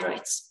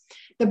 carbohydrates.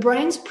 The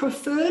brain's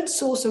preferred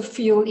source of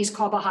fuel is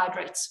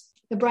carbohydrates.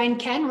 The brain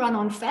can run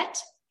on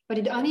fat, but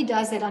it only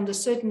does that under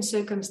certain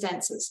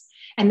circumstances.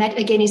 And that,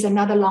 again, is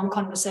another long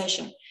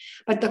conversation.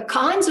 But the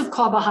kinds of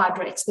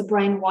carbohydrates the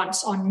brain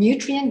wants are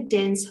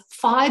nutrient-dense,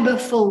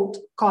 fiber-filled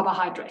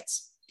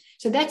carbohydrates.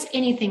 So that's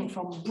anything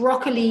from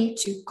broccoli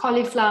to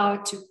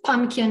cauliflower to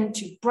pumpkin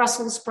to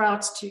Brussels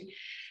sprouts to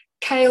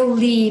kale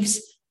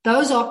leaves.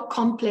 Those are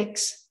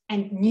complex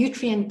and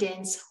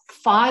nutrient-dense,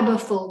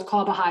 fiber-filled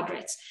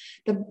carbohydrates.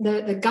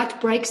 The gut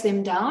breaks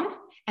them down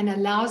and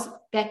allows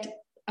that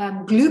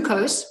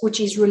glucose, which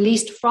is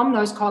released from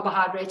those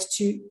carbohydrates,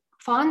 to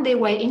find their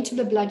way into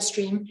the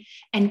bloodstream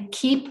and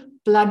keep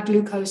blood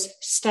glucose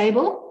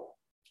stable.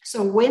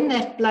 So when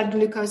that blood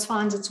glucose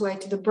finds its way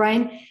to the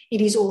brain,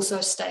 it is also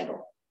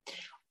stable.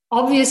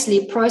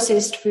 Obviously,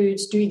 processed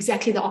foods do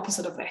exactly the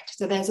opposite of that.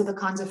 So those are the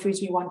kinds of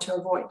foods we want to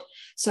avoid.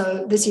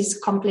 So this is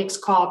complex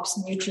carbs,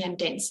 nutrient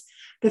dense.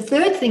 The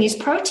third thing is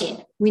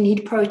protein. We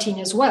need protein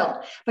as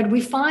well, but we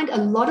find a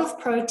lot of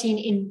protein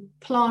in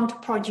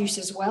plant produce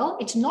as well.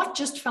 It's not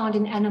just found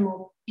in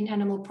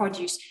animal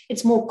produce.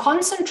 It's more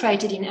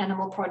concentrated in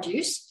animal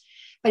produce,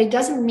 but it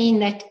doesn't mean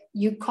that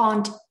you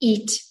can't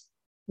eat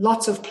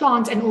lots of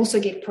plants and also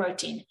get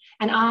protein.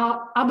 And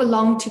I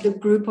belong to the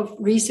group of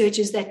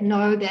researchers that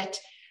know that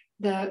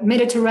the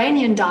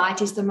Mediterranean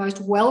diet is the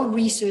most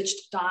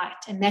well-researched diet,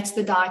 and that's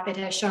the diet that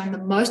has shown the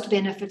most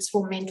benefits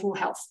for mental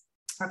health.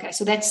 Okay,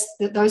 so that's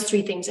those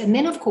three things. And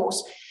then, of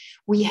course,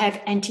 we have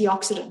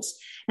antioxidants.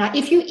 Now,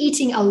 if you're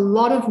eating a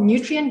lot of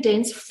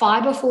nutrient-dense,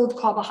 fiber-filled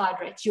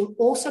carbohydrates, you'll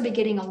also be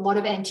getting a lot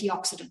of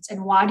antioxidants.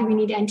 And why do we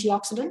need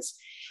antioxidants?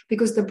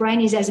 Because the brain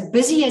is as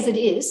busy as it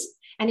is,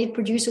 and it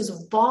produces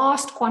a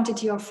vast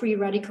quantity of free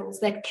radicals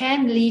that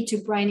can lead to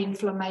brain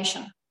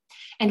inflammation.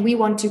 And we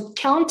want to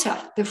counter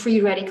the free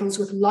radicals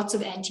with lots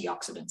of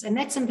antioxidants. And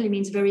that simply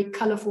means very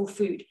colorful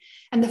food.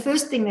 And the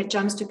first thing that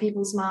jumps to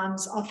people's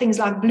minds are things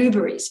like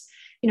blueberries,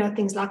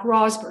 things like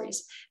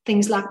raspberries,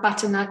 things like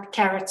butternut,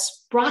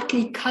 carrots.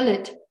 Brightly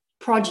colored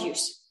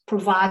produce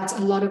provides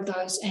a lot of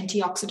those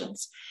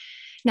antioxidants.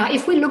 Now,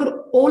 if we look at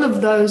all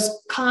of those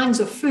kinds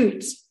of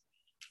foods,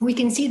 we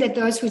can see that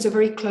those foods are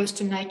very close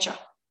to nature.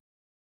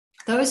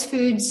 Those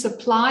foods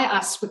supply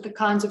us with the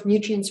kinds of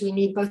nutrients we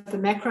need, both the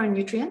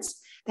macronutrients,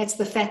 that's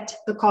the fat,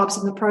 the carbs,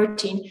 and the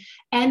protein,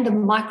 and the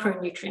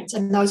micronutrients.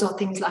 And those are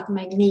things like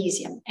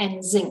magnesium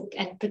and zinc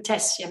and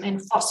potassium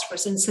and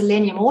phosphorus and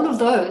selenium, all of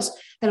those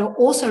that are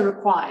also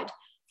required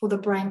for the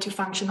brain to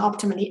function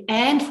optimally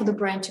and for the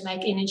brain to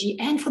make energy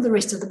and for the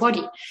rest of the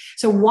body.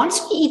 So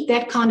once we eat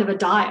that kind of a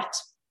diet,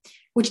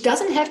 which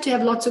doesn't have to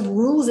have lots of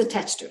rules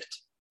attached to it,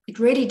 it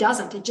really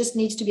doesn't. It just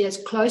needs to be as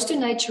close to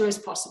nature as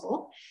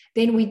possible.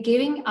 Then we're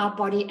giving our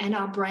body and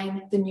our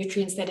brain the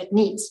nutrients that it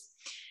needs.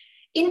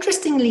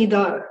 Interestingly,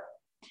 though,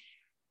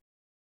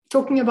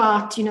 talking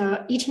about,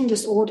 eating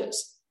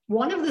disorders,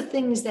 one of the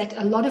things that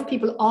a lot of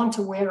people aren't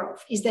aware of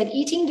is that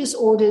eating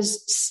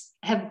disorders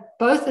have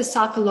both a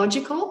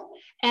psychological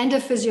and a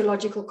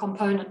physiological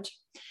component.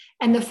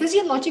 And the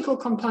physiological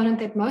component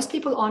that most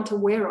people aren't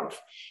aware of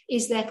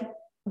is that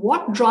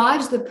what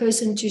drives the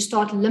person to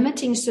start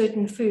limiting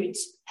certain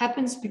foods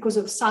happens because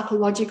of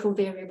psychological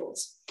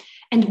variables.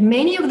 And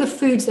many of the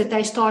foods that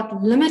they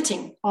start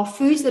limiting are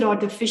foods that are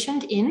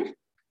deficient in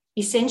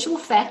essential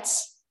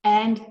fats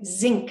and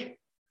zinc.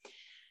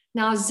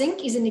 Now,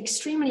 zinc is an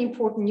extremely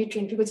important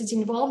nutrient because it's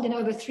involved in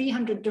over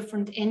 300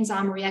 different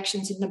enzyme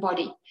reactions in the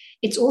body.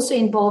 It's also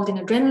involved in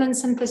adrenaline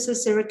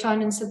synthesis,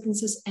 serotonin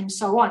synthesis, and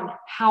so on.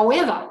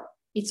 However,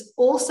 it's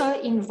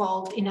also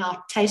involved in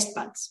our taste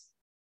buds.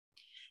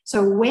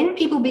 So when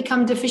people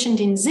become deficient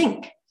in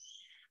zinc,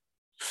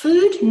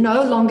 food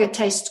no longer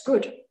tastes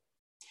good.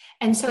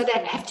 And so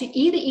they have to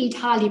either eat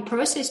highly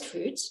processed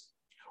foods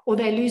or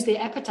they lose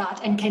their appetite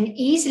and can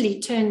easily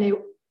turn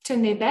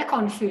their back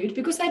on food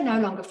because they no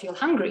longer feel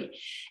hungry.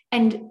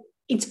 And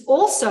it's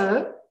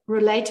also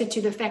related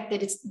to the fact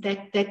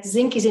that that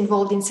zinc is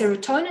involved in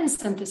serotonin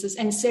synthesis,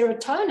 and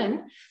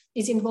serotonin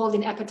is involved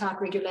in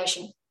appetite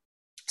regulation.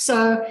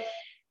 So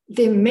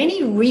there are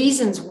many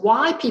reasons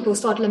why people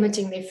start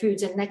limiting their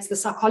foods, and that's the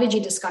psychology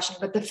discussion.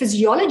 But the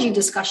physiology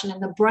discussion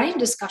and the brain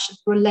discussion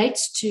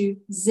relates to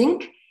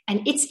zinc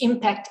and its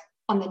impact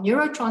on the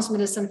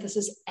neurotransmitter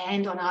synthesis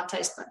and on our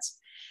taste buds.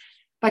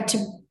 But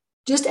to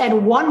just add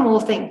one more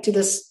thing to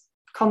this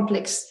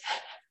complex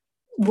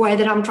way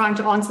that I'm trying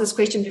to answer this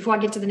question before I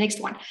get to the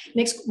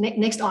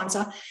next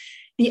answer,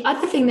 the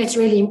other thing that's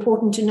really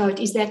important to note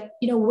is that,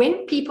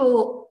 when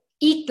people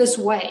eat this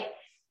way,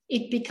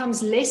 it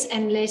becomes less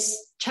and less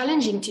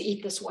challenging to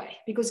eat this way,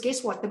 because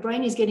guess what? The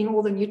brain is getting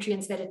all the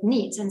nutrients that it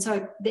needs. And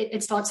so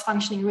it starts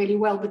functioning really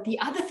well. But the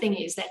other thing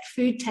is that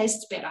food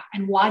tastes better.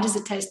 And why does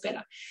it taste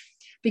better?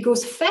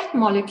 Because fat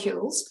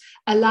molecules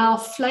allow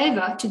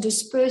flavor to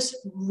disperse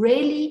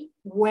really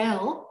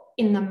well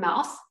in the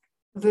mouth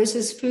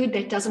versus food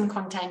that doesn't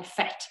contain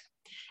fat.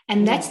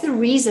 And that's the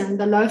reason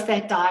the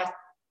low-fat diet,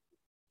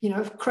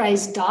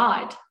 craze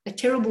died, a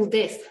terrible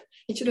death.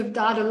 It should have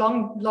died a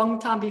long, long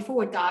time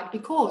before it died,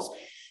 because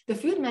the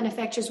food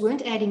manufacturers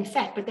weren't adding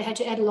fat, but they had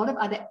to add a lot of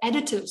other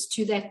additives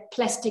to that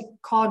plastic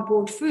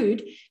cardboard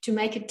food to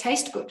make it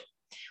taste good.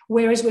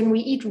 Whereas when we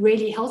eat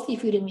really healthy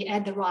food and we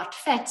add the right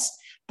fats,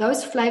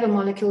 those flavor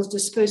molecules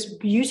disperse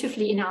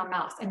beautifully in our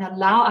mouth and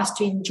allow us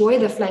to enjoy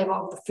the flavor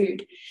of the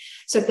food.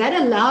 So that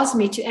allows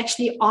me to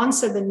actually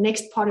answer the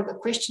next part of the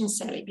question,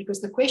 Sally,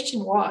 because the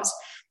question was,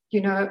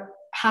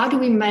 how do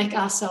we make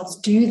ourselves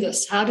do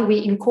this? How do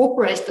we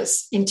incorporate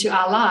this into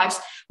our lives?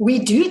 We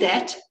do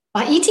that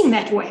by eating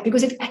that way,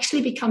 because it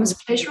actually becomes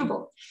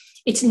pleasurable.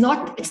 It's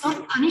not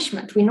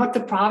punishment. We're not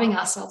depriving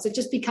ourselves. It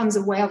just becomes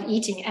a way of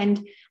eating.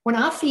 And when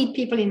I feed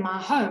people in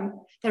my home,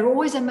 they're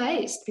always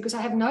amazed because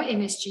I have no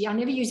MSG. I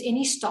never use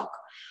any stock.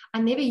 I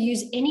never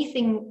use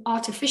anything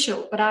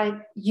artificial, but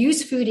I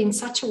use food in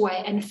such a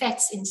way and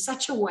fats in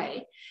such a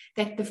way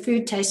that the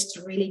food tastes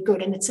really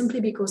good. And it's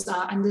simply because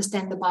I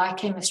understand the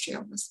biochemistry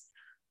of this.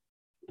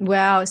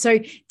 Wow. So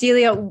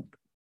Delia,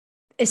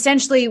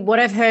 essentially what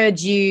I've heard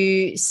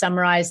you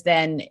summarize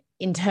then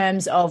in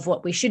terms of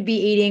what we should be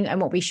eating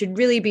and what we should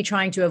really be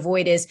trying to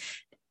avoid is,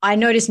 I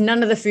noticed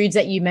none of the foods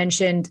that you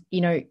mentioned,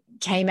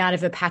 came out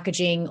of a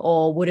packaging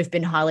or would have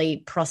been highly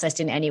processed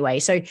in any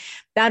way. So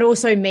that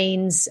also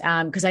means,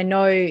 because I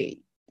know,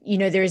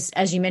 there's,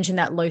 as you mentioned,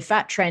 that low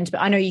fat trend, but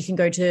I know you can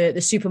go to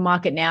the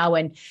supermarket now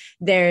and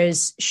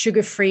there's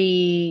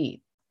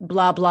sugar-free,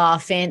 blah, blah,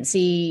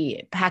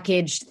 fancy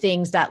packaged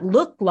things that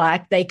look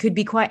like they could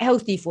be quite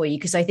healthy for you.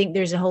 Because I think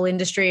there's a whole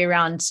industry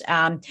around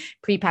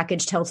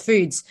prepackaged health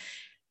foods.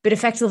 But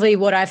effectively,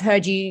 what I've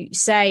heard you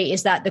say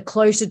is that the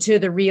closer to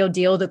the real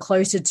deal, the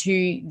closer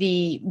to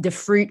the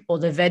fruit or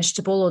the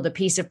vegetable or the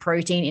piece of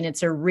protein in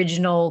its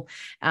original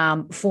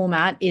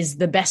format is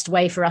the best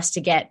way for us to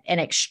get and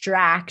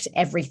extract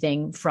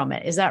everything from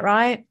it. Is that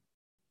right?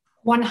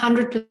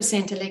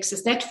 100%,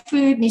 Alexis. That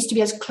food needs to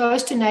be as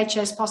close to nature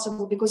as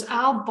possible because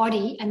our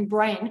body and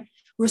brain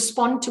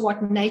respond to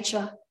what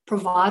nature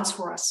provides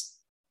for us.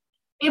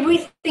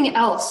 Everything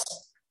else,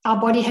 our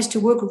body has to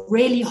work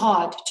really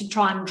hard to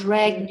try and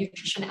drag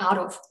nutrition out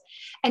of.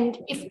 And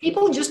if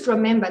people just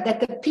remember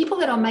that the people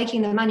that are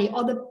making the money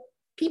are the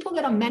people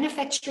that are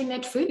manufacturing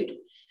that food.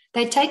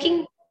 They're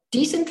taking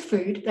decent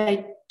food,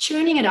 they're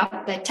churning it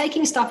up, they're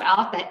taking stuff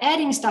out, they're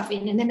adding stuff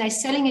in, and then they're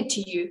selling it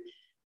to you.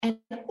 And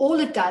all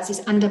it does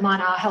is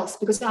undermine our health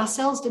because our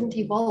cells didn't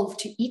evolve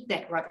to eat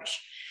that rubbish.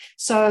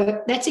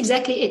 So that's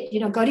exactly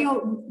it. Go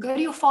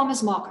to your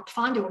farmer's market,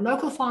 find your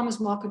local farmer's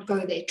market,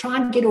 go there, try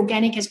and get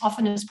organic as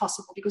often as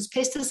possible because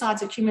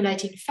pesticides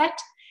accumulate in fat.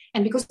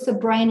 And because the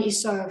brain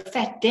is so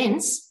fat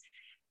dense,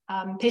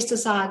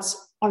 pesticides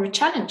are a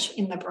challenge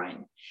in the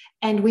brain.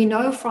 And we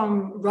know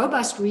from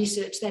robust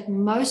research that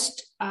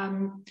most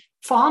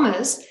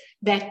farmers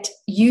that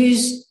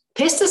use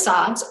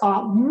pesticides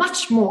are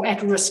much more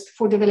at risk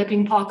for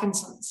developing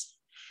Parkinson's.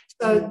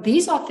 So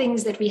these are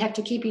things that we have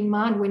to keep in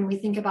mind when we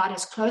think about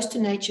as close to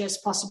nature as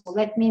possible.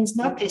 That means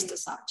no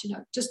pesticides,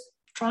 just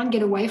try and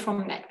get away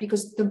from that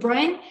because the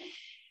brain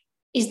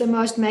is the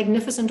most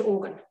magnificent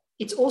organ.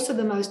 It's also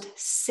the most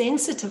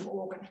sensitive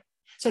organ.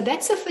 So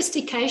that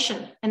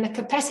sophistication and the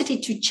capacity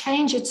to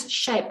change its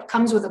shape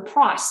comes with a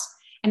price,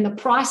 and the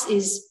price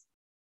is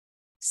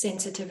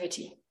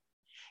sensitivity.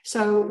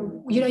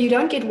 So, you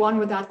don't get one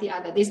without the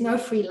other. There's no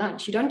free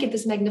lunch. You don't get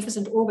this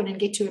magnificent organ and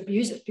get to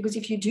abuse it because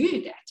if you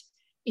do that,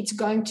 it's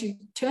going to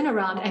turn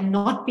around and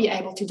not be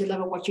able to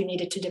deliver what you need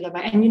it to deliver.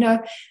 And,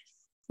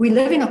 we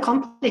live in a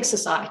complex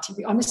society.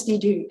 We honestly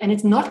do. And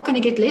it's not going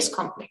to get less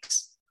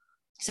complex.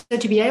 So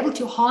to be able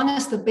to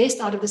harness the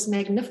best out of this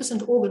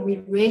magnificent organ,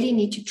 we really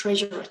need to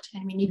treasure it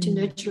and we need to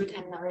nurture it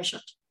and nourish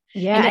it.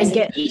 Yeah. And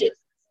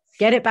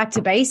get it back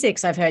to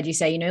basics. I've heard you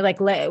say,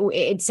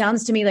 it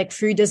sounds to me like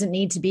food doesn't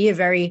need to be a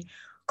very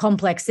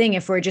complex thing.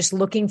 If we're just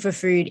looking for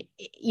food,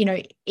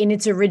 in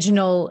its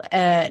original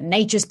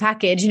nature's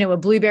package, a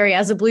blueberry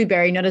as a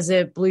blueberry, not as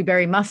a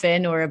blueberry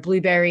muffin or a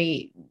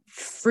blueberry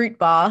fruit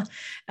bar,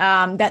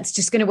 that's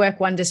just going to work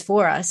wonders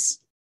for us.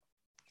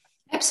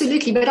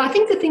 Absolutely. But I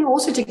think the thing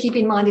also to keep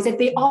in mind is that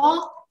there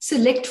are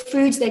select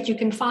foods that you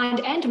can find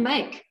and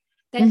make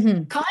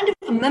that kind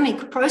of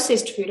mimic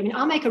processed food. I mean,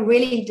 I make a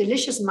really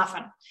delicious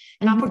muffin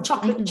and I put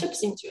chocolate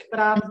chips into it,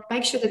 but I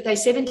make sure that they're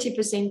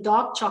 70%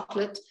 dark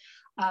chocolate,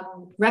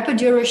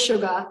 Rapadura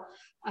sugar,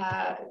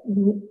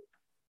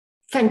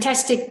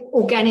 fantastic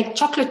organic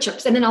chocolate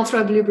chips, and then I'll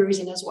throw blueberries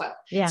in as well.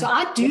 Yeah. So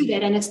I do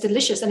that and it's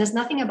delicious and it's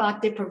nothing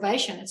about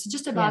deprivation. It's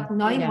just about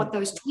knowing what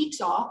those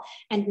tweaks are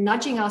and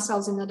nudging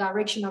ourselves in the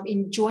direction of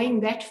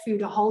enjoying that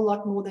food a whole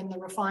lot more than the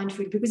refined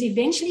food, because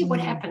eventually what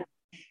happens,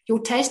 your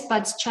taste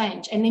buds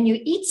change and then you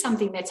eat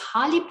something that's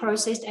highly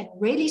processed and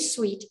really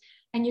sweet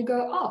and you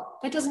go, oh,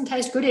 that doesn't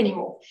taste good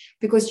anymore,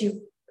 because you've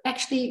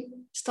actually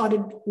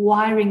started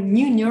wiring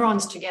new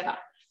neurons together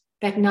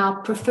that now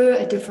prefer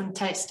a different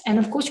taste. And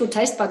of course, your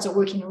taste buds are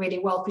working really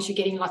well because you're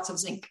getting lots of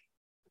zinc.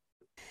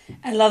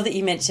 I love that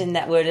you mentioned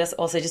that word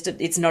also, just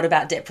it's not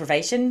about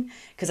deprivation,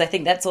 because I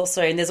think that's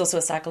also, and there's also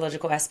a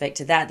psychological aspect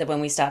to that when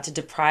we start to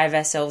deprive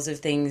ourselves of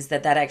things,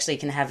 that actually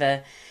can have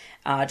a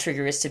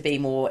trigger us to be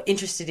more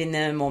interested in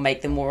them or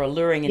make them more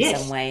alluring in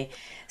some way.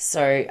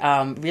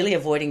 So really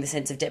avoiding the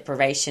sense of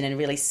deprivation and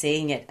really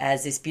seeing it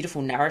as this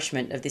beautiful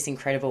nourishment of this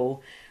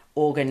incredible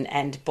organ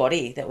and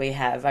body that we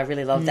have. I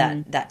really love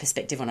that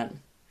perspective on it.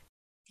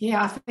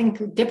 Yeah, I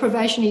think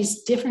deprivation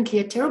is definitely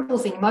a terrible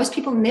thing. Most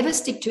people never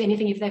stick to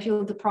anything if they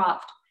feel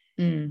deprived.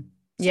 Yeah,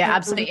 so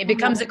absolutely. It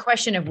becomes a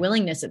question of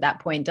willingness at that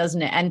point,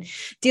 doesn't it? And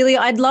Delia,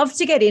 I'd love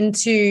to get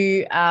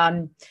into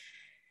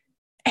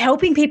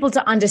helping people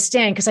to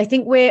understand, because I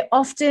think we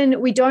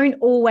don't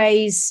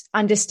always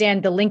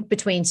understand the link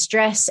between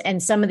stress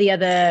and some of the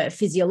other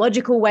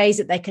physiological ways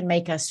that they can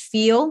make us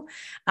feel.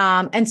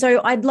 And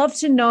so I'd love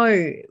to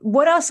know,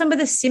 what are some of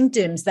the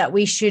symptoms that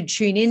we should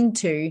tune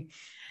into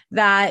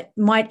that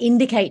might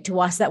indicate to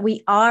us that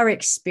we are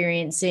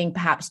experiencing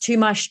perhaps too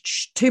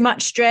much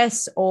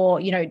stress or,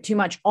 too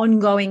much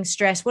ongoing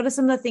stress? What are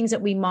some of the things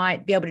that we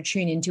might be able to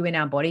tune into in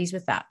our bodies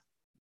with that?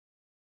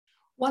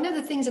 One of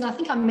the things, and I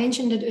think I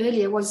mentioned it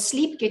earlier, was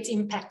sleep gets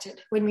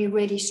impacted when we're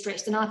really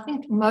stressed. And I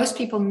think most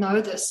people know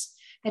this,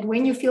 that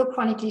when you feel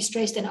chronically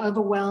stressed and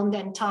overwhelmed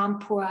and time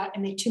poor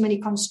and there are too many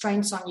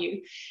constraints on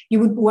you, you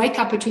would wake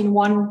up between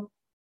 1,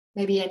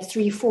 maybe at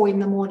 3, 4 in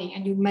the morning,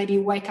 and you maybe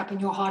wake up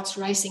and your heart's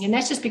racing. And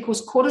that's just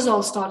because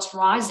cortisol starts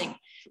rising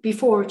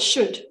before it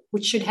should,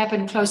 which should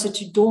happen closer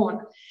to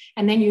dawn.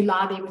 And then you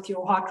lie there with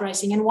your heart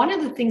racing. And one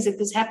of the things that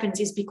this happens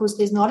is because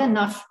there's not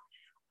enough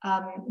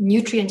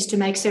nutrients to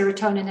make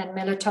serotonin and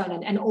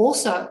melatonin. And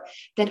also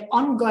that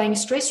ongoing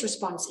stress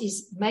response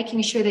is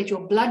making sure that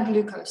your blood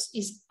glucose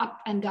is up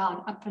and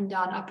down, up and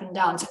down, up and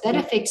down. So that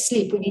affects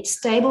sleep. We need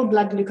stable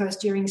blood glucose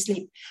during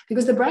sleep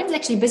because the brain's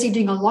actually busy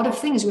doing a lot of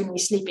things when we're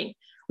sleeping.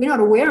 We're not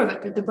aware of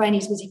it, but the brain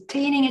is busy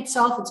cleaning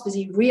itself. It's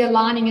busy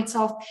realigning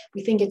itself.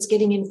 We think it's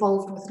getting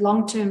involved with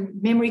long-term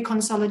memory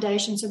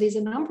consolidation. So there's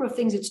a number of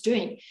things it's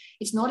doing.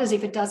 It's not as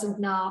if it doesn't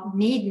now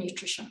need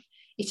nutrition.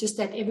 It's just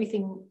that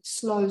everything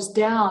slows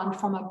down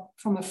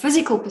from a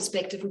physical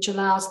perspective, which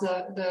allows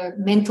the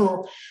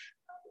mental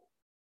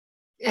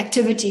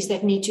activities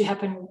that need to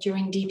happen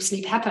during deep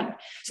sleep happen.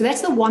 So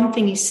that's the one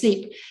thing is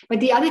sleep.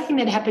 But the other thing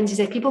that happens is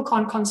that people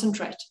can't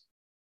concentrate.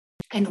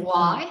 And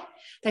why?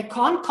 They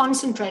can't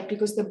concentrate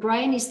because the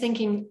brain is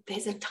thinking,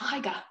 there's a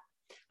tiger.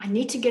 I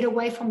need to get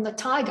away from the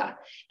tiger.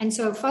 And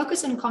so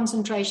focus and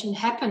concentration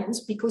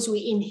happens because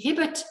we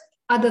inhibit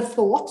other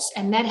thoughts,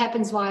 and that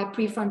happens via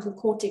prefrontal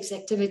cortex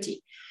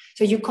activity.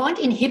 So you can't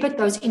inhibit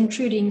those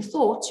intruding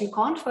thoughts. You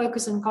can't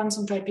focus and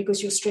concentrate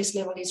because your stress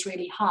level is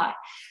really high.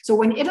 So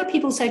whenever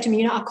people say to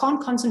me, I can't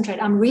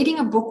concentrate, I'm reading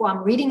a book or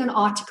I'm reading an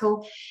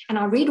article and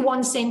I read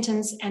one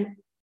sentence and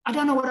I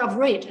don't know what I've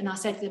read. And I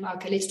say to them,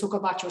 okay, let's talk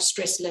about your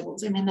stress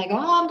levels. And then they go,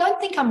 I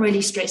don't think I'm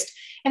really stressed.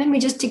 And then we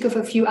just tick off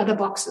a few other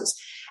boxes.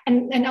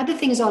 And other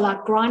things are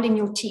like grinding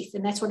your teeth.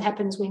 And that's what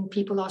happens when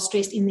people are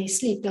stressed in their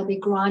sleep. They'll be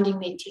grinding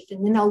their teeth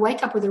and then they'll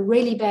wake up with a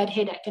really bad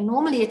headache. And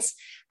normally it's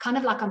kind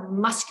of like a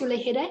muscular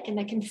headache and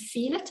they can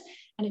feel it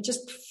and it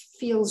just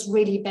feels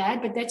really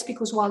bad. But that's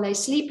because while they're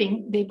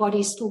sleeping, their body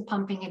is still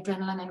pumping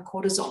adrenaline and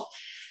cortisol.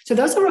 So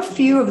those are a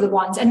few of the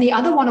ones. And the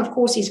other one, of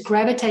course, is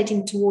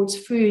gravitating towards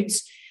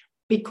foods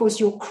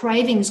because your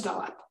cravings go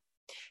up.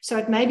 So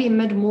it may be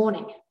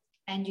mid-morning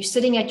and you're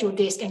sitting at your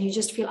desk and you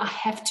just feel, I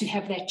have to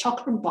have that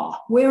chocolate bar.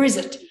 Where is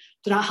it?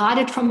 Did I hide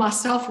it from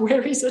myself?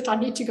 Where is it? I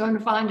need to go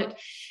and find it.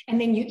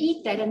 And then you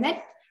eat that. And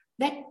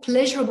that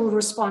pleasurable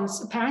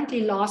response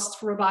apparently lasts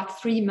for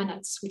about 3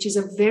 minutes, which is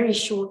a very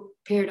short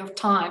period of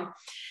time.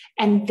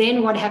 And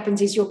then what happens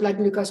is your blood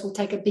glucose will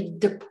take a big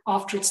dip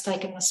after it's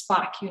taken the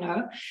spike,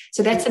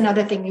 So that's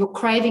another thing. Your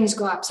cravings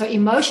go up. So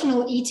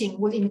emotional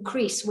eating will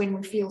increase when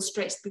we feel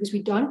stressed because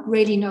we don't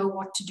really know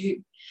what to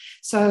do.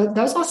 So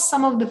those are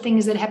some of the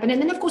things that happen.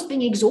 And then, of course,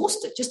 being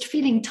exhausted, just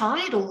feeling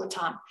tired all the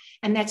time.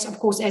 And that's, of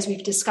course, as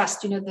we've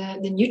discussed,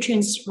 the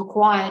nutrients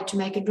required to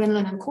make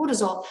adrenaline and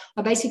cortisol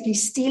are basically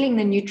stealing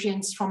the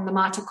nutrients from the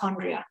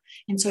mitochondria.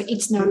 And so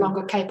it's no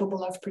longer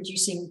capable of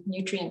producing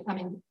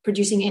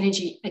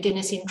energy,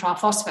 adenosine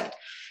triphosphate.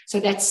 So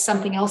that's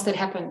something else that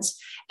happens.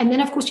 And then,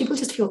 of course, people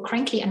just feel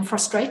cranky and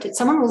frustrated.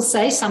 Someone will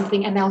say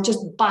something and they'll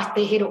just bite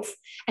their head off.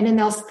 And then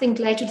they'll think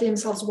later to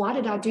themselves, why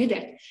did I do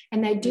that?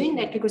 And they're doing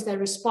that because they're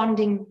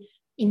responding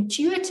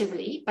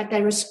intuitively, but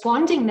they're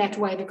responding that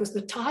way because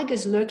the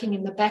tiger's lurking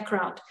in the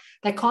background.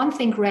 They can't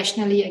think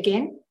rationally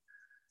again.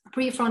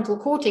 Prefrontal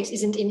cortex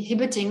isn't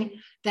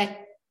inhibiting that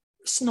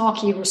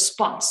snarky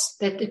response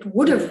that it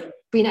would have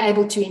been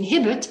able to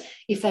inhibit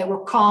if they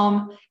were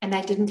calm and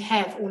they didn't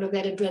have all of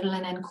that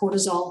adrenaline and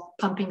cortisol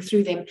pumping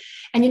through them.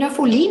 And,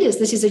 for leaders,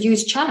 this is a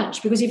huge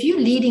challenge because if you're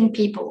leading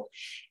people,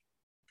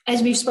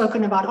 as we've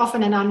spoken about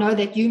often, and I know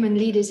that human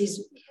leaders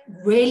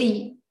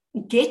really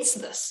gets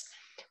this,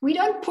 we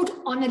don't put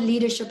on a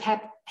leadership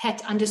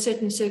hat under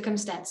certain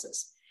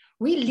circumstances.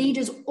 We're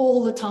leaders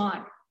all the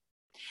time.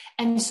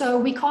 And so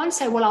we can't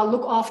say, well, I'll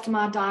look after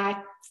my diet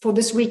for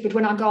this week, but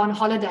when I go on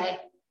holiday,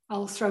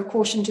 I'll throw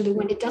caution to the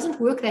wind. It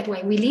doesn't work that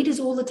way. We're leaders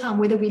all the time,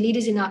 whether we're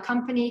leaders in our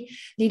company,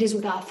 leaders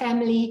with our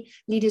family,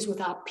 leaders with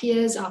our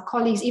peers, our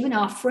colleagues, even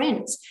our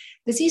friends.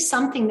 This is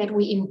something that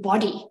we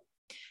embody.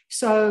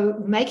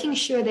 So making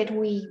sure that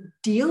we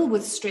deal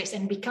with stress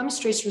and become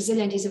stress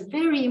resilient is a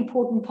very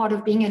important part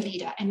of being a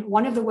leader. And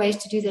one of the ways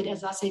to do that,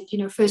 as I said,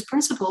 first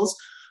principles,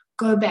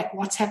 go back,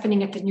 what's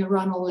happening at the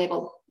neuronal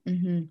level.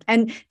 Mm-hmm.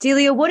 And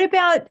Delia, what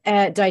about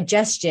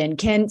digestion?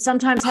 Can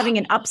sometimes having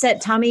an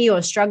upset tummy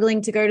or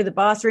struggling to go to the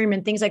bathroom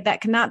and things like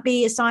that, can that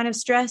be a sign of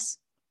stress?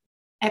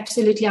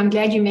 Absolutely. I'm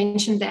glad you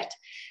mentioned that.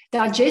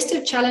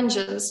 Digestive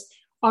challenges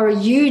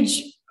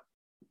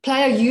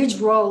play a huge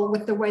role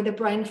with the way the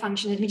brain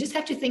functions. And we just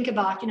have to think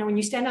about, when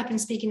you stand up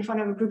and speak in front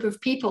of a group of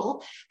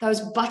people,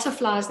 those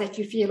butterflies that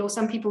you feel, or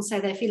some people say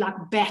they feel like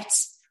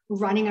bats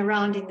running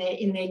around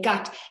in their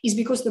gut, is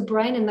because the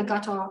brain and the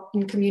gut are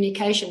in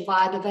communication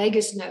via the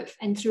vagus nerve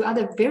and through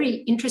other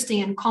very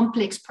interesting and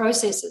complex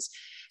processes.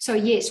 So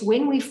yes,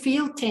 when we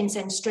feel tense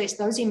and stressed,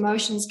 those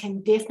emotions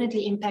can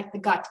definitely impact the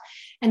gut.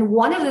 And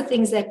one of the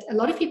things that a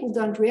lot of people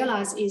don't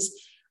realize is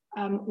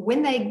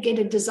when they get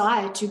a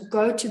desire to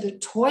go to the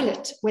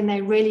toilet when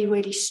they're really,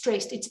 really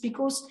stressed, it's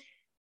because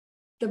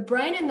the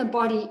brain and the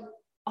body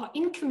are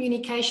in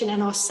communication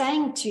and are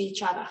saying to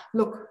each other,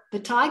 look, the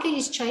tiger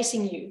is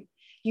chasing you.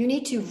 You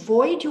need to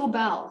void your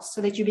bowels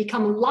so that you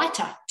become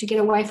lighter to get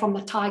away from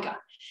the tiger.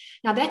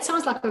 Now, that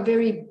sounds like a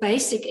very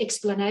basic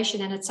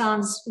explanation, and it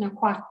sounds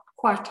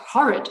quite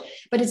horrid,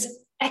 but it's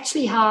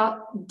actually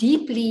how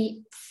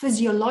deeply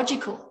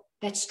physiological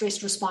that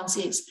stress response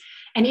is.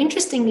 And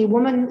interestingly,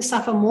 women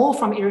suffer more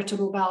from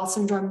irritable bowel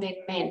syndrome than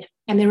men.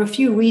 And there are a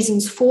few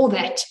reasons for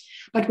that.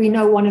 But we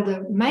know one of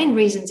the main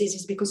reasons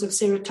is because of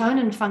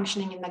serotonin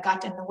functioning in the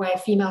gut and the way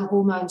female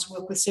hormones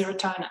work with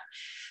serotonin.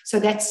 So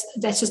that's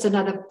just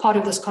another part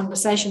of this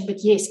conversation.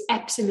 But yes,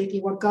 absolutely.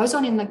 What goes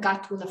on in the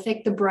gut will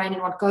affect the brain,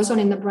 and what goes on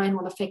in the brain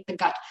will affect the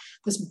gut.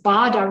 This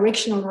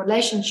bi-directional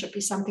relationship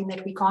is something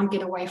that we can't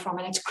get away from.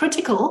 And it's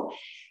critical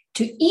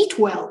to eat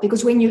well,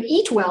 because when you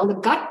eat well, the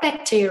gut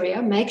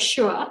bacteria make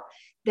sure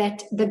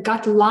that the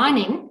gut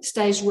lining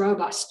stays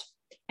robust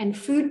and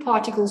food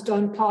particles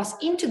don't pass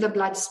into the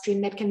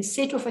bloodstream that can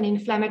set off an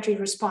inflammatory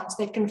response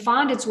that can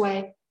find its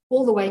way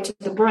all the way to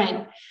the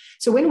brain.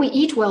 So when we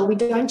eat well, we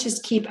don't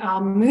just keep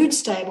our mood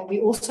stable, we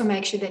also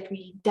make sure that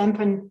we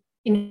dampen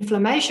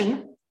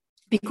inflammation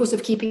because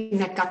of keeping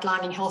that gut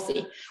lining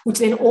healthy, which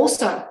then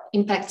also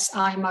impacts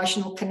our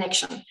emotional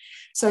connection.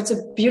 So it's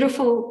a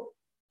beautiful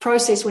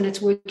process when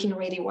it's working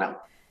really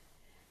well.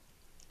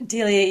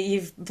 Delia,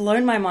 you've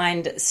blown my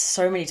mind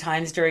so many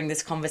times during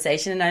this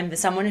conversation, and I'm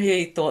someone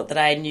who thought that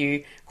I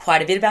knew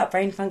quite a bit about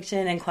brain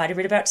function and quite a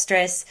bit about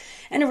stress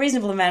and a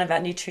reasonable amount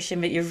about nutrition,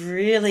 but you've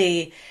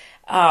really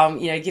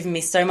given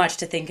me so much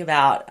to think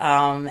about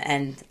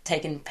and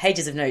taken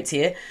pages of notes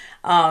here.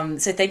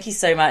 So thank you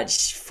so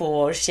much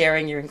for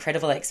sharing your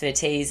incredible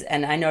expertise.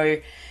 And I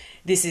know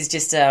this is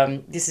just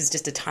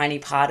a tiny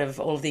part of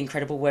all of the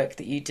incredible work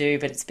that you do,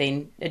 but it's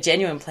been a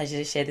genuine pleasure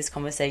to share this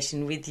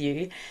conversation with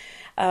you.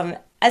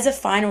 As a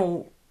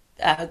final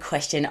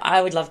question,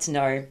 I would love to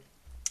know,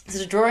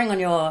 sort of drawing on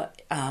your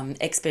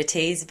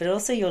expertise, but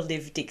also your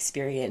lived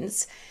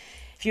experience,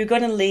 if you're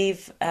going to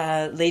leave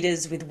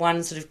leaders with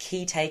one sort of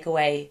key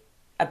takeaway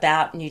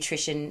about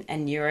nutrition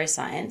and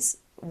neuroscience,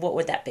 what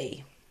would that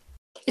be?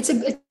 It's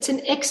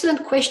an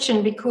excellent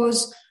question,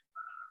 because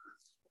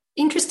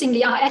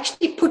interestingly, I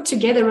actually put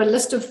together a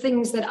list of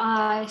things that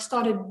I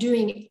started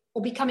doing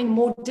or becoming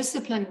more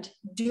disciplined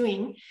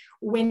doing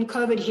when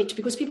COVID hit,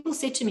 because people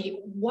said to me,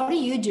 what are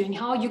you doing?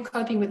 How are you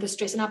coping with the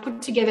stress? And I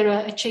put together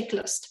a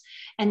checklist.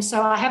 And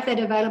so I have that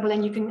available,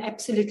 and you can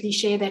absolutely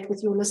share that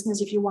with your listeners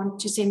if you want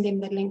to send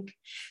them the link.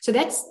 So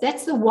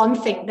that's the one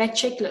thing, that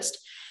checklist.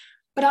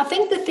 But I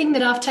think the thing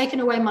that I've taken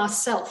away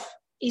myself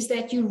is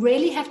that you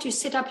really have to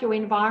set up your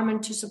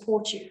environment to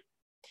support you.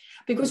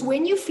 Because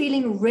when you're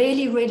feeling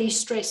really, really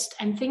stressed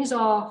and things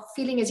are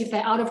feeling as if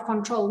they're out of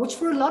control, which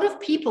for a lot of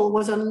people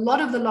was a lot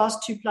of the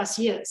last 2+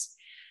 years,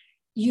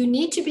 you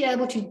need to be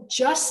able to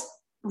just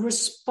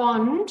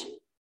respond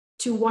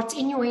to what's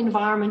in your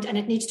environment, and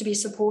it needs to be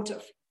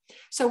supportive.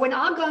 So when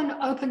I go and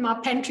open my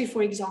pantry,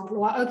 for example,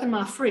 or I open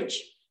my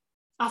fridge,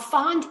 I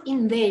find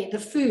in there the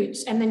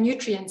foods and the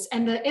nutrients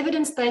and the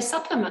evidence-based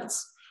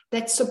supplements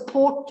that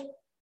support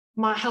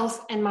my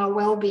health and my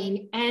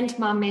well-being and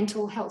my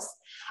mental health.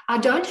 I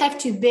don't have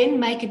to then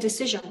make a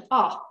decision.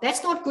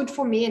 That's not good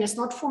for me and it's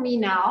not for me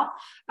now.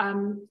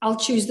 I'll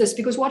choose this,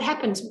 because what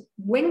happens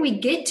when we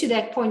get to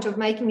that point of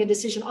making a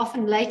decision,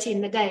 often later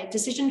in the day,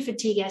 decision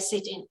fatigue has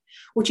set in,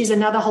 which is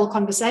another whole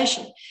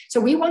conversation.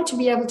 So we want to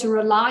be able to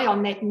rely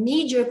on that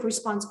knee-jerk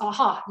response.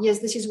 Yes,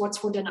 this is what's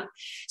for dinner.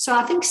 So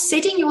I think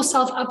setting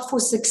yourself up for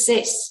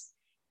success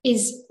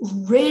is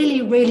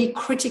really, really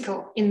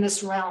critical in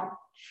this realm.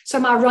 So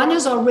my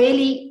runners are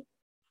really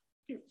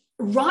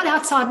right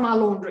outside my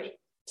laundry,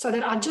 so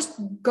that I just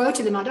go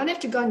to them. I don't have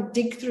to go and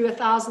dig through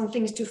 1,000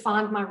 things to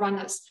find my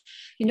runners.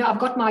 I've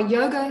got my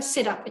yoga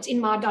set up. It's in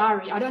my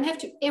diary. I don't have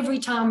to, every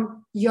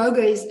time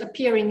yoga is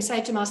appearing,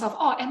 say to myself,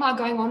 am I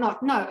going or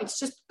not? No, it's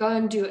just go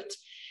and do it.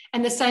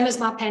 And the same as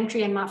my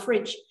pantry and my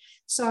fridge.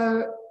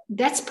 So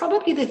that's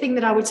probably the thing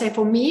that I would say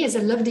for me as a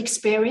lived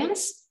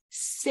experience.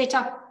 Set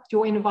up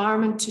your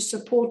environment to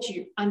support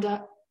you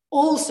under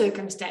all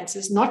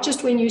circumstances, not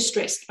just when you're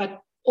stressed, but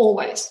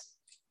always.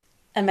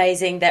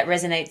 Amazing. That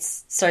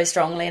resonates so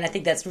strongly. And I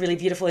think that's really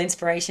beautiful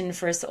inspiration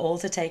for us all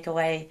to take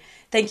away.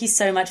 Thank you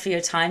so much for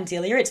your time,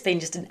 Delia. It's been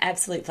just an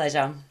absolute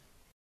pleasure.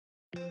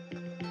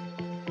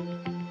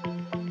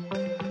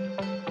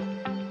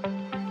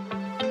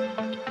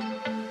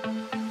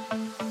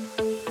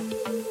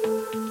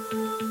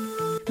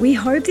 We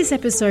hope this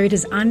episode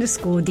has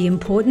underscored the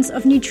importance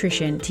of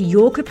nutrition to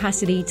your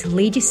capacity to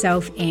lead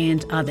yourself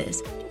and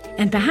others,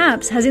 and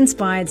perhaps has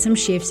inspired some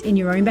shifts in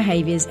your own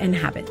behaviours and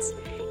habits.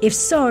 If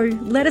so,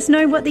 let us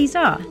know what these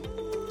are.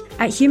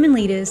 At Human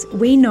Leaders,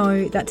 we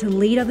know that to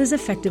lead others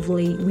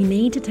effectively, we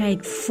need to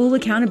take full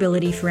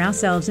accountability for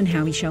ourselves and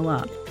how we show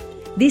up.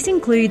 This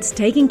includes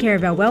taking care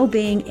of our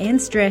well-being and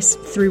stress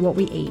through what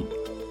we eat.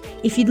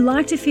 If you'd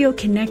like to feel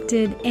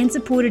connected and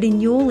supported in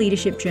your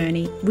leadership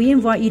journey, we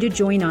invite you to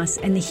join us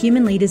and the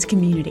Human Leaders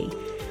community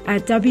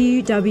at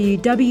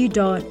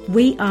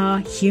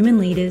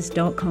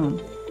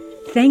www.wearehumanleaders.com.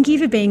 Thank you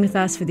for being with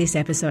us for this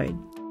episode.